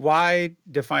 why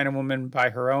define a woman by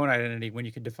her own identity when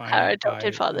you could define her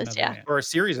adopted father's, man, or a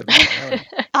series of men,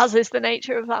 as is the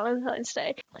nature of Valentine's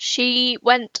Day. She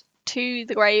went to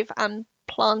the grave and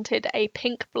planted a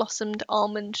pink-blossomed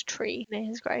almond tree near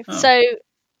his grave. Oh, So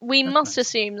we that's must nice.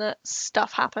 assume that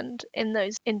stuff happened in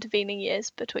those intervening years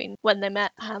between when they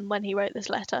met and when he wrote this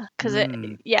letter, because or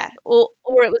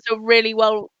it was a really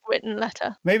well written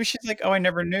letter. Maybe she's like, oh, I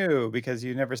never knew because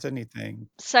you never said anything.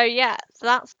 So yeah,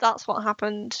 that's what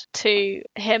happened to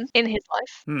him in his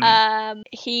life.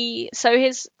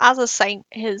 His as a saint,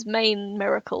 his main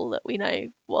miracle that we know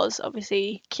was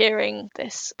obviously curing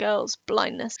this girl's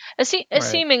blindness.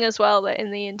 Assuming as well that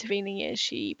in the intervening years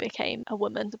she became a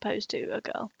woman as opposed to a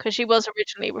girl, because she was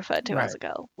originally referred to as a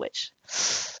girl, which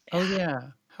Oh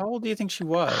yeah. How old do you think she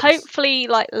was? hopefully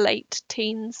like late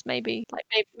teens, maybe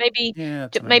Yeah,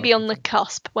 maybe on the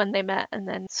cusp when they met, and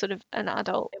then sort of an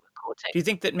adult. Do you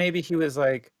think that maybe he was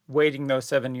like waiting those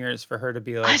 7 years for her to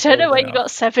be like I don't know old where you got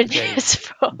enough 7 to date? years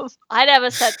from. I never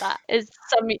said that. It's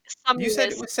some You said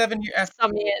it years. was 7 years after.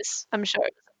 Some years, I'm sure.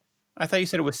 I thought you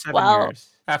said it was 7 Well, years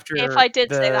after if I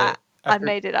did say that, I after.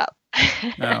 made it up.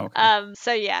 Oh, okay.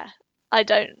 So yeah, I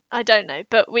don't know,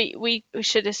 but we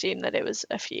should assume that it was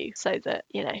a few, so that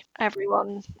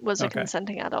everyone was a Okay.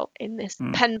 consenting adult in this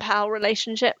pen pal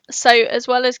relationship. So as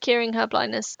well as curing her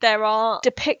blindness, there are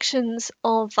depictions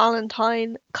of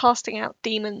Valentine casting out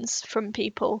demons from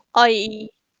people,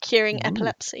 i.e. curing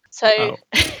epilepsy. So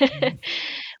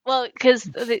well, because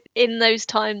in those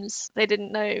times they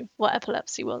didn't know what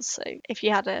epilepsy was, so if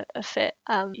you had a fit,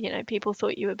 people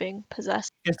thought you were being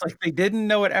possessed. It's like they didn't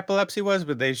know what epilepsy was,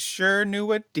 but they sure knew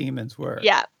what demons were.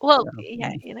 Yeah, well,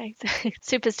 yeah,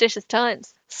 superstitious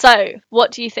times. So,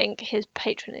 what do you think his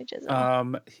patronages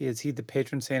are? Is he the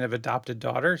patron saint of adopted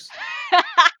daughters?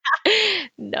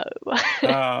 No.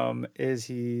 Is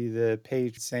he the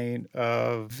patron saint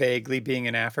of vaguely being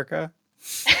in Africa?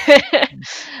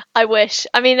 I wish.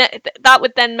 I mean, that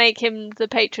would then make him the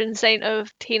patron saint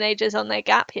of teenagers on their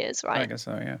gap years, right? I guess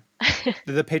so, yeah.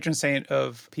 The patron saint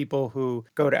of people who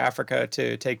go to Africa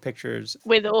to take pictures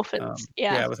with orphans.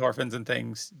 Yeah, with orphans and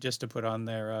things just to put on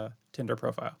their Tinder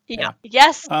profile. Yeah.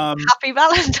 Yes. Happy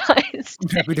Valentine's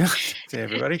Day. Happy Valentine's Day,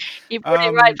 everybody. You brought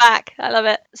it right back. I love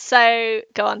it. So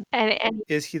go on.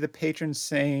 Is he the patron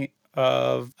saint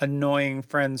of annoying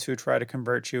friends who try to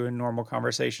convert you in normal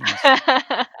conversations?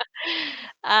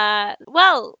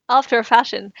 Well, after a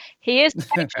fashion, he is the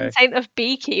patron saint of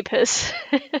beekeepers.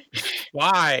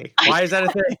 Why? Why is that a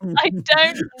thing? I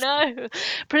don't know.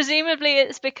 Presumably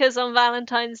it's because on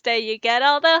Valentine's Day you get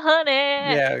all the honey.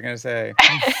 Yeah, I was gonna say.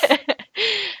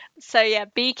 So yeah,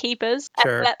 beekeepers,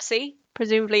 epilepsy,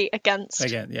 presumably against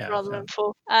rather than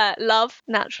for. Love,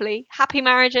 naturally. Happy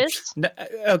marriages.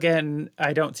 Again,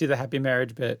 I don't see the happy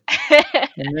marriage bit.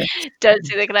 Don't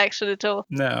see the connection at all.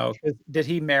 No. Did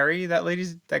he marry that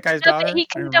guy's daughter? He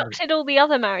conducted all the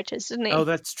other marriages, didn't he? Oh,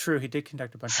 that's true. He did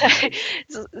conduct a bunch of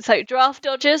marriages. So draft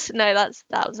dodgers? No,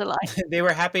 that was a lie. They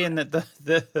were happy in that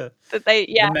the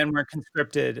men weren't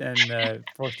conscripted and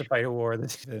forced to fight a war.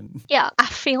 Yeah,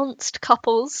 affianced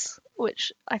couples,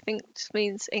 which I think just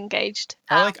means engaged.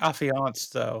 I like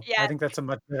affianced though. Yeah. I think that's a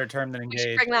much better term than engaged.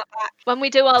 We should bring that back. When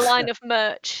we do our line of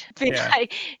merch,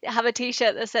 have a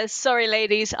t-shirt that says, "Sorry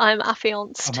ladies, I'm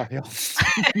affianced." I'm affianced.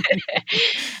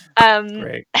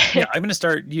 Great. Yeah, I'm gonna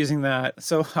start using that.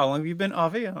 So how long have you been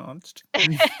affianced?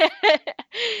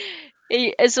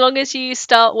 As long as you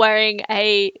start wearing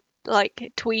a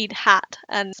tweed hat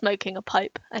and smoking a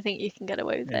pipe, I think you can get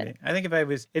away with it. I think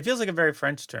it feels like a very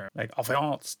French term, like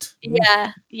affianced.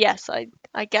 Yeah, yes,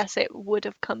 I guess it would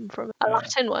have come from a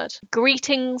Latin word.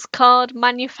 Greetings card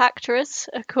manufacturers,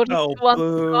 according to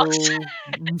one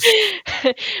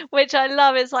which I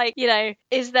love. Is like,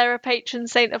 is there a patron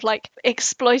saint of like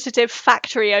exploitative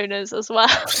factory owners as well?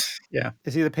 Yeah.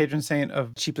 Is he the patron saint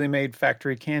of cheaply made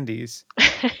factory candies?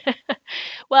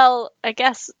 Well, I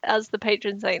guess as the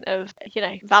patron saint of,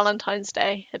 Valentine's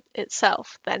Day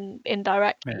itself, then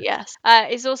indirectly, yes.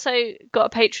 He's also got a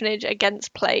patronage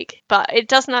against plague, but it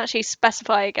doesn't actually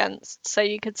specify against. So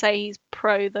you could say he's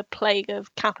pro the plague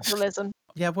of capitalism.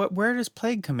 Yeah, where does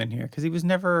plague come in here? Because he was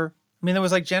never. I mean, there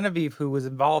was like Genevieve who was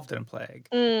involved in plague,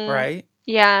 right?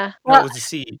 Yeah. No, it was a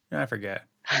seed. I forget.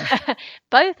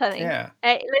 Both, I think. Yeah.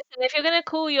 Hey, listen, if you're going to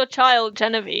call your child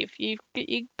Genevieve, you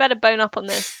better bone up on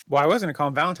this. Well, I was going to call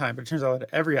him Valentine, but it turns out that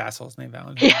every asshole's named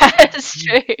Valentine. Yeah, it's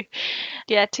true.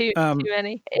 Yeah, too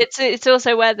many. It's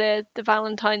also where the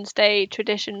Valentine's Day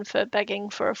tradition for begging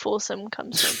for a foursome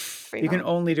comes from. You can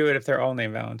only do it if they're all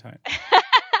named Valentine.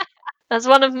 That's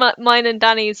one of mine and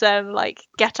Danny's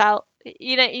get out.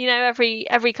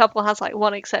 Every couple has like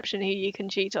one exception who you can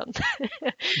cheat on.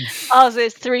 Ours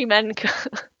is 3 men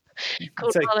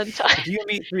called Valentine. If you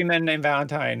meet 3 men named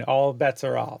Valentine, all bets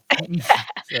are off.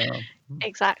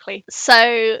 Exactly.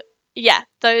 So Yeah,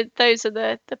 those are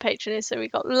the patrons. So we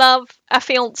got love,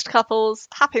 affianced couples,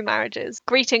 happy marriages,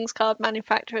 greetings card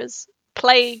manufacturers,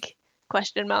 plague,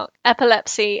 question mark,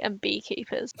 epilepsy, and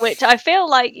beekeepers, which I feel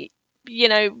like,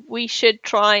 we should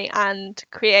try and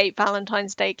create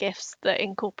Valentine's Day gifts that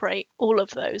incorporate all of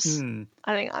those.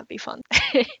 I think that'd be fun.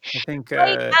 I think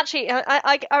Plague, actually,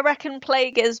 I reckon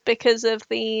plague is because of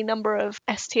the number of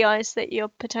STIs that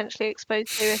you're potentially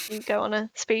exposed to if you go on a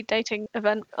speed dating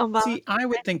event on Valentine's. see, I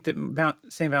would think that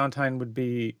Saint Valentine would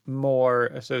be more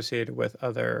associated with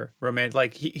other romantic,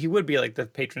 like he would be like the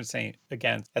patron saint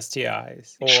against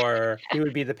STIs, or he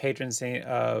would be the patron saint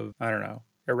of, I don't know,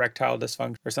 erectile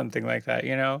dysfunction or something like that,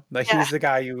 like Yeah. he's the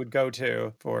guy you would go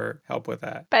to for help with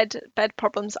that. Bed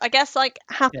problems. I guess like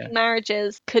happy Yeah.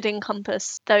 marriages could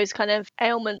encompass those kind of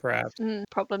ailments, Perhaps.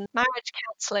 problems. Marriage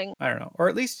counseling. I don't know, or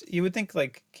at least you would think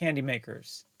like candy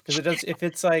makers, because it does, if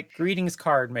it's like greetings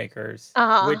card makers,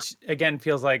 which again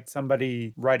feels like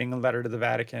somebody writing a letter to the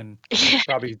Vatican, Yeah.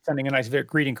 probably sending a nice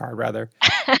greeting card rather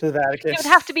to the Vatican. It would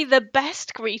have to be the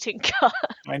best greeting card.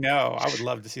 I know. I would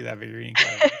love to see that greeting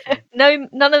card. Actually. No,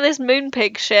 none of this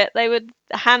Moonpig shit. They would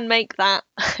hand make that.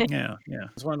 Yeah.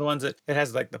 It's one of the ones that it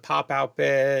has like the pop out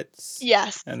bits.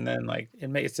 Yes. And then like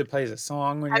it plays a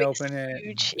song when you open it.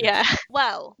 Huge. Yeah.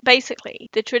 Well, basically,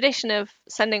 the tradition of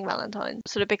sending Valentines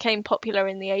sort of became popular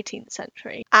in the 18th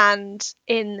century. And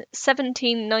in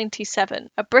 1797,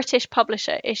 a British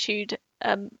publisher issued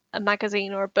a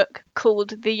magazine or a book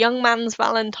called The Young Man's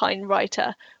Valentine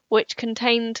Writer, which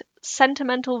contained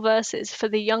sentimental verses for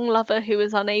the young lover who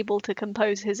was unable to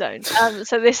compose his own.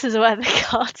 So this is where the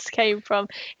cards came from.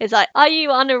 It's like, are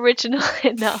you unoriginal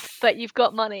enough, but you've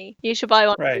got money? You should buy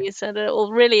one of these, and it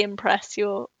will really impress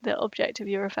the object of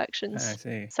your affections. I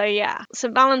see. So yeah,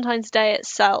 so Valentine's Day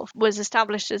itself was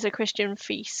established as a Christian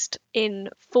feast in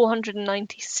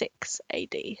 496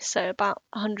 AD, so about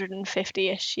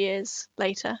 150-ish years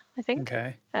later, I think.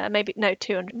 Okay. Maybe no,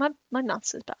 200. My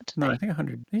maths is bad today. No, I think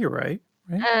 100. You're right.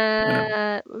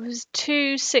 It was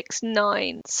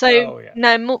 269. So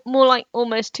no, more like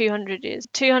almost 200 years.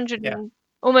 200 and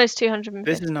almost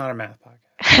 250. This is not a math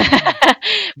podcast.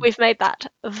 We've made that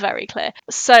very clear.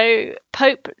 So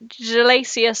Pope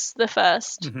Gelasius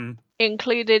I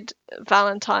included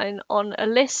Valentine on a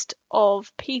list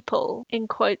of people, in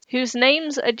quotes, whose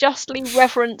names are justly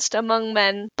reverenced among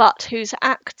men, but whose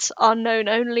acts are known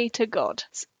only to God.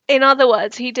 In other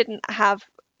words, he didn't have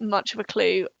much of a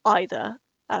clue either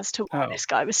as to why this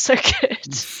guy was so good.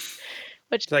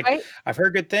 Which is like, great. I've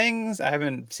heard good things. I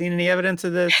haven't seen any evidence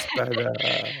of this, but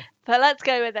let's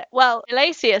go with it. Well,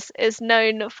 Gelasius is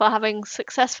known for having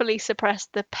successfully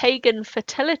suppressed the pagan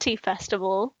fertility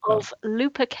festival of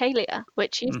Lupercalia,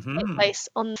 which used to take place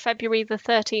on February the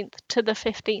 13th to the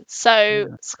 15th.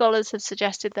 So scholars have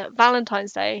suggested that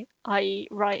Valentine's Day, i.e.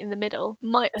 right in the middle,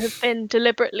 might have been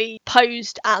deliberately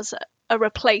posed as a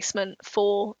replacement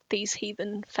for these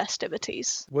heathen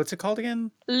festivities. What's it called again?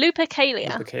 Lupercalia.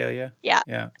 Lupercalia?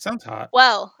 Yeah. Sounds hot.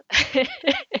 Well,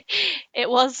 it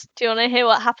was. Do you want to hear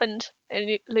what happened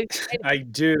in Lupercalia? I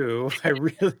do. I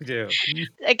really do.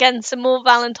 Again, some more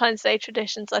Valentine's Day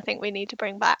traditions I think we need to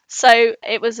bring back. So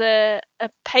it was a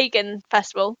pagan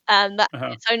festival that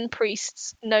had its own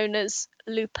priests known as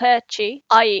Luperci,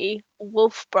 i.e.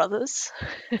 wolf brothers.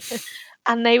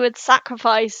 And they would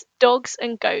sacrifice dogs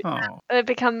and goats. They'd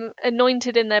become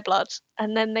anointed in their blood,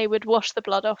 and then they would wash the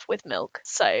blood off with milk.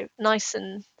 So nice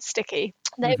and sticky.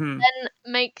 They would then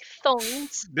make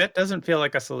thongs. That doesn't feel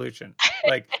like a solution.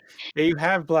 Like, you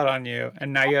have blood on you,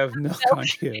 and now you have milk on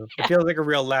you. It feels like a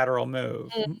real lateral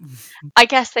move. I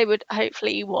guess they would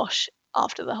hopefully wash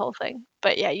after the whole thing.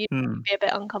 But yeah, you'd be a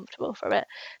bit uncomfortable for it.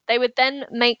 They would then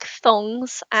make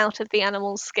thongs out of the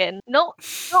animal's skin. Not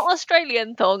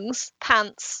Australian thongs,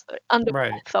 pants,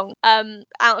 underwear thong.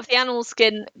 Out of the animal's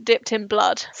skin dipped in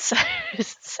blood. So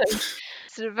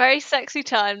sort of very sexy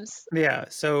times. Yeah,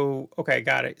 so, okay,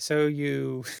 got it. So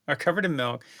you are covered in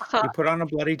milk, you put on a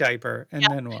bloody diaper, and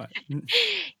then what?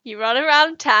 You run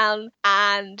around town,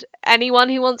 and anyone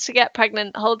who wants to get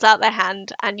pregnant holds out their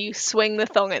hand, and you swing the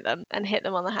thong at them and hit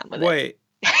them on the hand with it. Wait,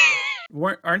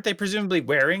 aren't they presumably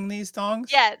wearing these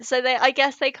thongs? Yeah, so I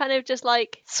guess they kind of just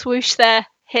like swoosh their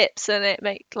hips, and it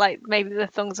maybe the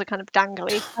thongs are kind of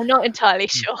dangly. I'm not entirely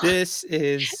sure. This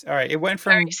is all right. It went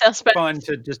from fun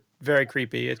to just very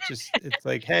creepy. It's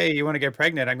like, hey, you want to get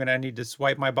pregnant? I'm gonna need to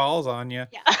swipe my balls on you.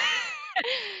 Yeah.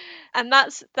 And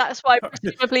that's why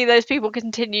presumably those people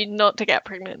continued not to get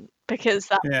pregnant, because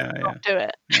that would not do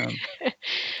it.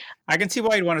 I can see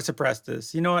why you'd want to suppress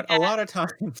this. You know what? A lot of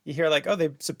times you hear like, oh, they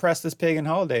suppressed this pagan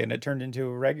holiday and it turned into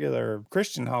a regular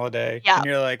Christian holiday. Yeah. And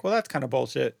you're like, well, that's kind of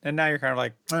bullshit. And now you're kind of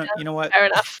like, you know what? Fair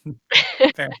enough.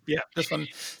 Fair. Yeah, this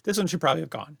one should probably have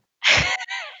gone.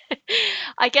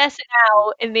 I guess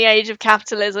now in the age of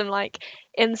capitalism, like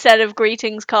instead of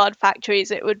greetings card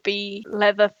factories, it would be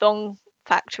leather thong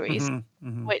factories,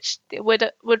 which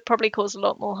would probably cause a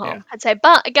lot more harm, Yeah. I'd say.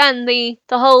 But again, the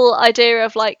whole idea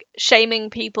of like shaming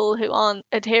people who aren't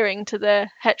adhering to the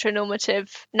heteronormative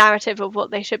narrative of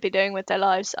what they should be doing with their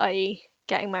lives, i.e.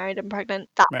 getting married and pregnant,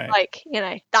 that Right. like, you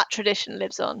know, that tradition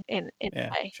lives on in a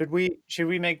way. Should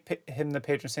we make him the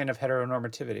patron saint of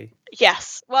heteronormativity?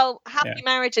 Yes. Well, happy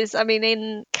marriages, I mean,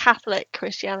 in Catholic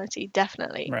Christianity,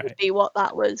 definitely would be what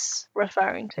that was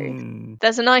referring to.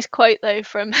 There's a nice quote, though,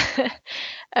 from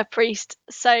a priest.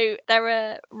 So there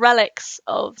are relics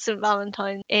of St.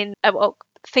 Valentine in, well,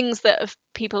 things that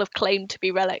people have claimed to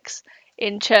be relics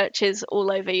in churches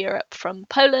all over Europe, from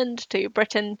Poland to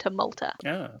Britain to Malta.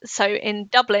 So in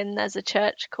Dublin, there's a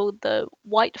church called the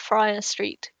Whitefriars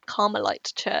Street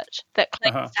Carmelite Church that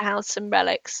claims to house some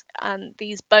relics, and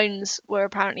these bones were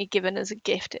apparently given as a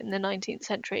gift in the 19th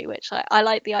century, which I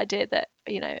like the idea that,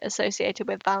 you know, associated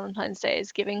with Valentine's Day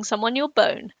is giving someone your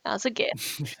bone as a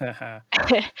gift.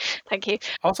 Thank you.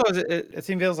 Also, it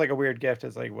feels like a weird gift.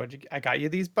 It's like, I got you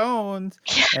these bones,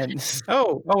 and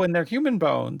and they're human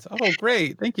bones. Oh,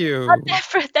 great, thank you.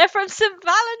 They're from St.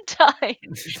 Valentine.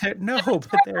 No,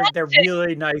 but they're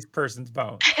really nice person's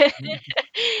bones.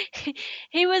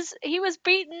 He was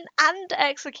beaten and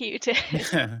executed.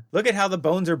 Look at how the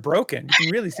bones are broken. You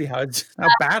can really see how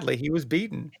badly he was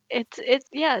beaten.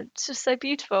 It's just so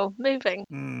beautiful, moving.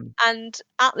 And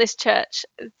at this church,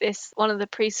 one of the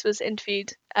priests was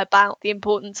interviewed about the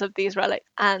importance of these relics,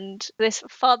 and this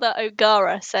Father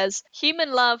O'Gara says,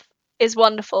 human love is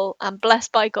wonderful and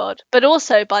blessed by God, but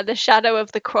also by the shadow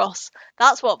of the cross.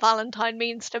 That's what Valentine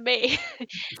means to me.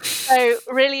 So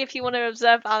really, if you want to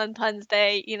observe Valentine's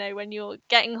Day, you know, when you're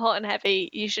getting hot and heavy,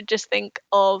 you should just think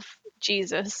of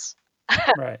Jesus.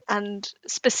 Right. And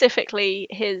specifically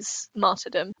his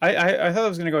martyrdom. I thought it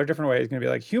was going to go a different way. It's going to be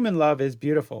like, human love is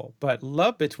beautiful, but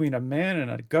love between a man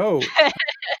and a goat,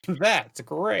 that's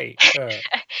great.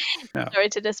 Sorry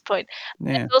to disappoint.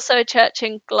 There's also a church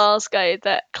in Glasgow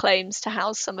that claims to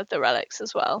house some of the relics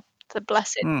as well. The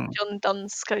Blessed John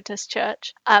Duns Scotus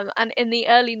Church. And in the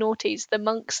early noughties, the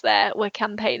monks there were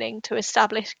campaigning to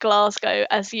establish Glasgow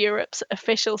as Europe's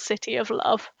official city of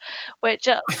love, which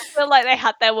I feel like they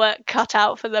had their work cut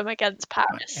out for them against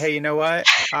Paris. Hey, you know what?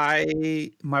 My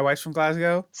wife's from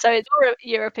Glasgow. So it's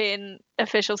European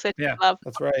official city of love.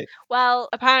 That's right. Well,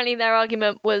 apparently their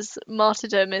argument was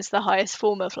martyrdom is the highest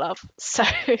form of love. So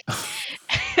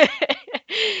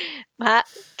Matt,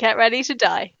 get ready to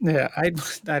die. Yeah, I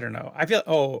don't know. I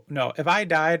feel, no, if I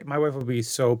died, my wife would be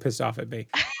so pissed off at me.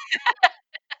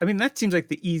 I mean, that seems like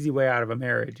the easy way out of a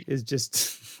marriage is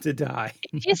just to die.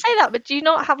 You say that, but do you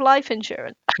not have life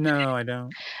insurance? No, I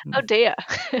don't. Oh dear.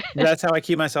 That's how I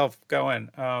keep myself going.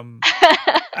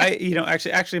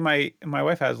 Actually, my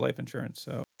wife has life insurance,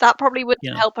 so that probably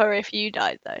wouldn't help her if you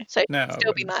died, though. So no, she'd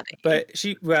still be mad at you. But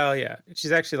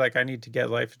she's actually like, I need to get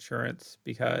life insurance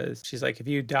because she's like, if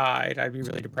you died, I'd be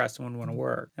really depressed and wouldn't want to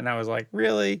work. And I was like,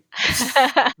 really?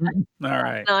 All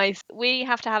right. Nice. We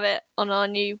have to have it on our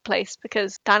new place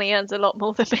because Danny earns a lot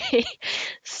more than me.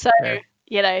 So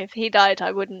you know, if he died,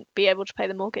 I wouldn't be able to pay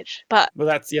the mortgage. But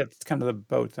that's kind of the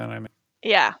boat then I'm in.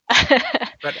 Yeah.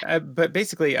 but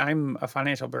basically, I'm a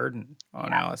financial burden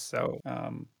on Alice. So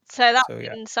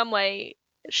in some way,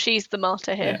 she's the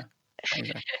martyr here. Yeah.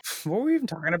 Exactly. What were we even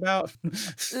talking about?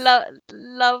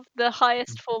 Love, the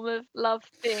highest form of love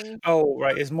being. Oh,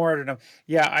 right. It's martyrdom.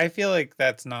 Yeah, I feel like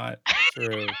that's not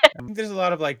true. I mean, there's a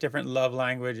lot of like different love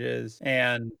languages,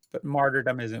 but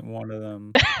martyrdom isn't one of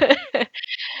them.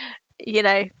 You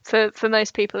know, for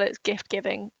most people, it's gift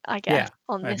giving, I guess.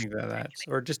 Yeah, I think that's,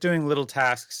 or just doing little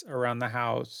tasks around the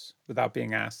house without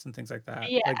being asked and things like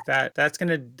that. Yeah. Like that. That's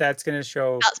gonna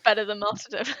show. That's better than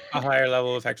martyrdom. A higher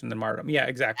level of affection than martyrdom. Yeah,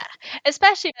 exactly.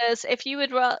 Especially because if you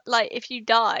would if you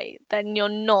die, then you're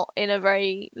not in a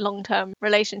very long-term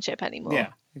relationship anymore. Yeah,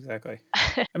 exactly.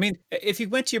 I mean, if you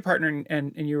went to your partner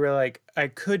and you were like, I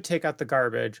could take out the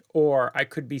garbage or I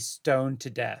could be stoned to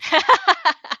death.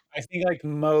 I think like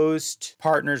most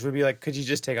partners would be like, could you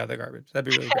just take out the garbage?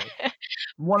 That'd be really great.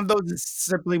 One of those is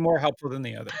simply more helpful than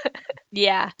the other.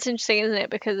 Yeah, it's interesting, isn't it?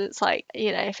 Because it's like,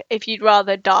 you know, if you'd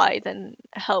rather die than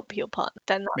help your partner,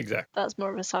 then that's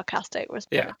more of a sarcastic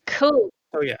response. Yeah. Cool.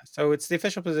 So it's the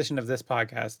official position of this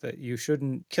podcast that you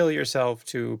shouldn't kill yourself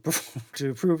to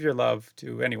prove your love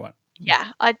to anyone.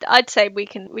 Yeah, I'd say we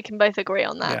can both agree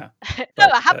on that. Yeah. Oh,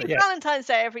 But, happy yeah. Valentine's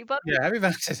Day, everybody. Yeah, happy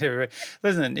Valentine's Day, everybody.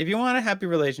 Listen, if you want a happy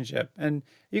relationship, and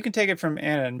you can take it from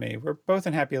Anna and me, we're both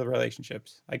in happy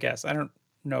relationships, I guess. I don't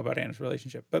know about Anna's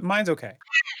relationship, but mine's okay.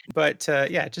 But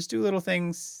yeah, just do little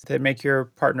things that make your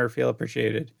partner feel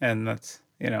appreciated. And that's,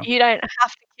 You don't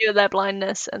have to cure their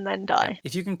blindness and then yeah. die.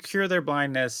 If you can cure their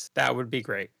blindness, that would be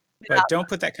great. But don't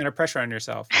put that kind of pressure on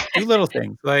yourself. Do little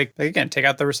things like again, take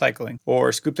out the recycling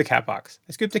or scoop the cat box.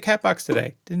 I scooped the cat box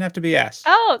today. Didn't have to be asked.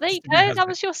 Oh, there you Just did my go. That husband.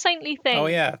 was your saintly thing. Oh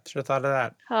yeah, should have thought of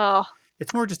that. Oh,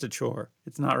 It's more just a chore.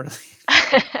 It's not really.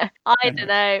 I Anyway. don't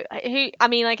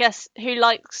know. I guess who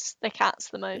likes the cats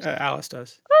the most? Alice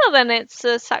does. Well, then it's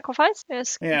a sacrifice.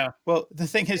 Yes. Yeah. Well, the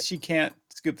thing is, she can't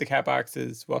scoop the cat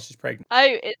boxes while she's pregnant.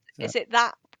 Oh, is it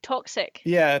that toxic?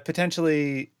 Yeah,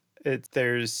 potentially.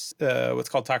 There's what's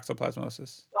called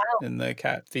toxoplasmosis in the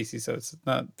cat feces, so it's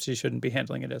not. She shouldn't be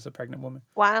handling it as a pregnant woman.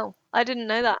 Wow, I didn't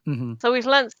know that. Mm-hmm. So we've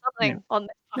learned something on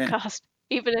this podcast,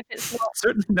 even if it's not.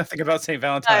 Certainly nothing about St.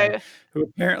 Valentine, who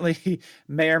apparently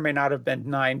may or may not have been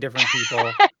 9 different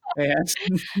people. And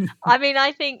I mean,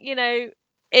 I think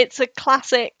it's a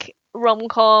classic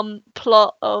rom-com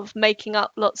plot of making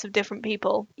up lots of different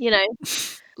people.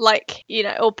 Like,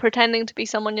 or pretending to be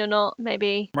someone you're not,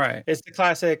 maybe. Right. It's the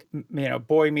classic,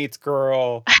 boy meets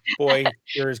girl, boy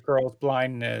cures girl's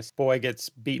blindness, boy gets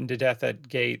beaten to death at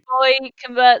gate. Boy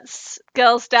converts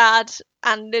girl's dad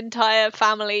and entire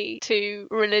family to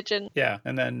religion. Yeah.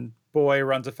 And then boy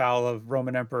runs afoul of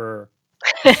Roman emperor.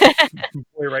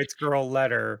 Boy writes girl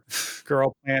letter.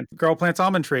 Girl plants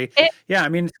almond tree. Yeah, I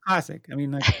mean, it's classic. I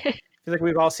mean, like, I feel like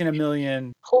we've all seen a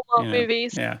million Hallmark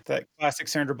movies. Yeah, that classic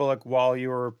Sandra Bullock while you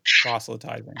were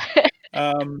proselytizing.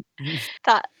 And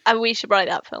we should write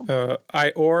that film.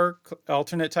 Or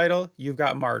alternate title, You've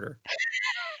Got Martyr.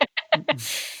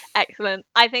 Excellent.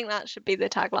 I think that should be the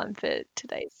tagline for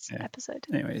today's episode.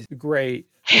 Anyways, great.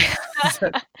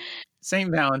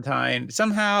 Saint Valentine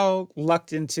somehow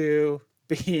lucked into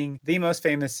being the most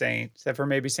famous saint, except for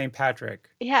maybe Saint Patrick.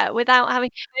 Yeah, without having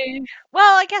to.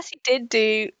 Well, I guess he did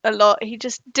do a lot. He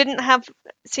just didn't have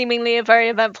seemingly a very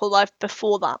eventful life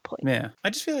before that point. Yeah,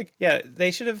 I just feel like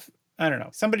they should have. I don't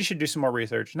know. Somebody should do some more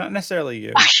research. Not necessarily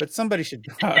you, but somebody should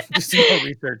do some more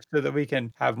research so that we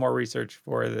can have more research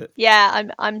for it. Yeah,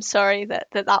 I'm sorry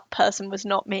that person was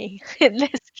not me in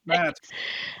this case.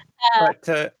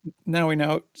 But now we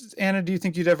know. Anna, do you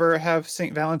think you'd ever have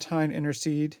Saint Valentine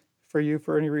intercede for you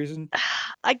for any reason?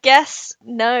 I guess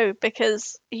no,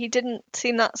 because he didn't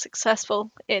seem that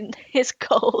successful in his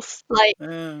goals. Like,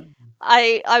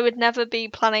 I would never be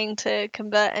planning to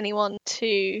convert anyone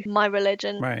to my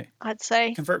religion. Right. I'd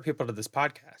say convert people to this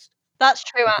podcast. That's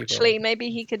true, actually. Maybe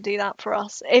he could do that for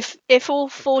us. If all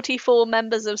 44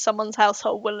 members of someone's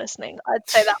household were listening, I'd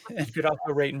say that would... And could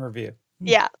also rate and review.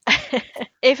 Yeah.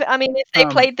 If they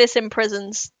played this in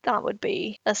prisons, that would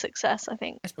be a success, I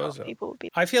think. I suppose so. People would be...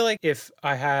 I feel like if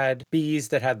I had bees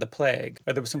that had the plague,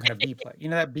 or there was some kind of bee plague,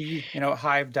 that bee,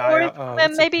 hive diet.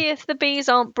 Maybe if the bees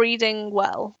aren't breeding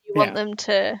well, you want them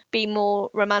to be more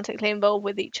romantically involved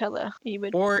with each other. You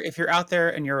would. Or if you're out there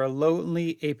and you're a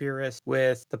lonely apiarist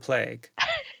with the plague,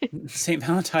 St.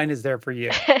 Valentine is there for you.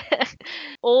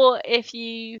 Or if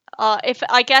you are, if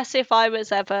I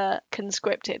was ever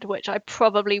conscripted, which I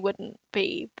probably wouldn't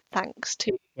be, thanks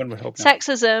to one would hope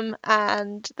sexism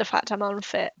and the fact I'm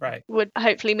unfit, right, would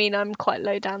hopefully mean I'm quite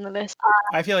low down the list.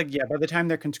 I feel like by the time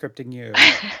they're conscripting you,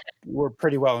 we're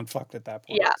pretty well influxed at that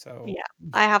point. Yeah,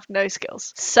 I have no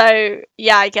skills, so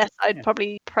I guess I'd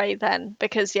probably pray then,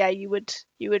 because you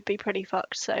would be pretty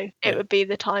fucked. So it would be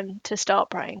the time to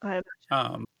start praying.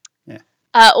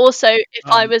 Also, if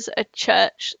I was a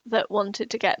church that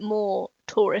wanted to get more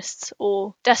tourists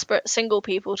or desperate single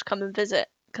people to come and visit,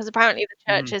 because apparently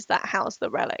the churches that house the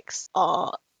relics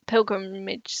are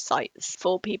pilgrimage sites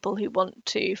for people who want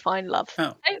to find love.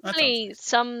 Hopefully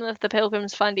some of the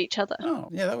pilgrims find each other. Oh,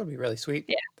 yeah, that would be really sweet.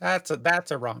 Yeah.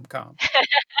 That's a rom-com.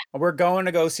 We're going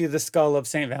to go see the skull of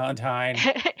St. Valentine.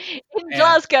 In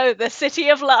Glasgow, the city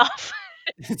of love.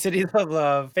 City of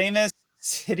love. Famous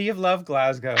City of Love,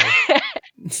 Glasgow.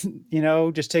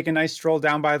 Just take a nice stroll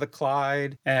down by the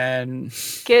Clyde, and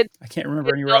good. I can't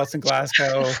remember anywhere else in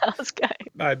Glasgow.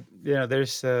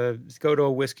 There's go to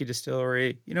a whiskey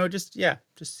distillery. Just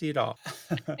see it all.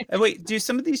 And wait, do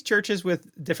some of these churches with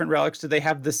different relics, do they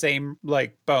have the same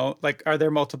bone? Are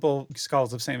there multiple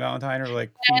skulls of Saint Valentine, or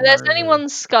there's only one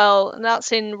skull, and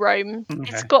that's in Rome. Okay.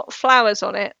 It's got flowers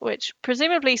on it, which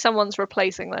presumably someone's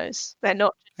replacing those. They're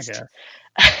not just...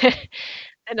 I guess.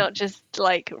 They're not just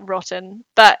like rotten.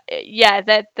 But yeah,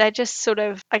 they're just sort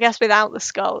of, I guess without the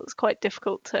skull, it's quite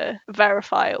difficult to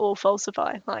verify or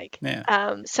falsify. Like,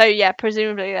 Yeah. so yeah,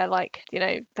 presumably they're like,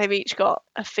 they've each got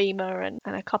a femur and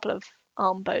a couple of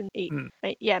arm bones each.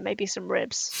 Yeah, maybe some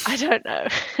ribs. I don't know.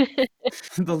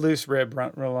 The loose rib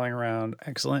rolling around.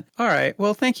 Excellent. All right.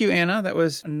 Well, thank you, Anna. That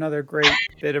was another great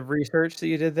bit of research that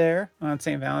you did there on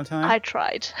St. Valentine. I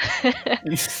tried.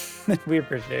 We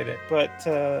appreciate it. But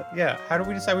yeah, how did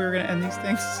we decide we were going to end these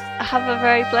things? Have a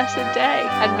very blessed day,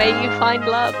 and may you find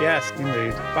love. Yes,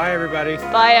 indeed. Bye, everybody.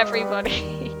 Bye,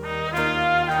 everybody.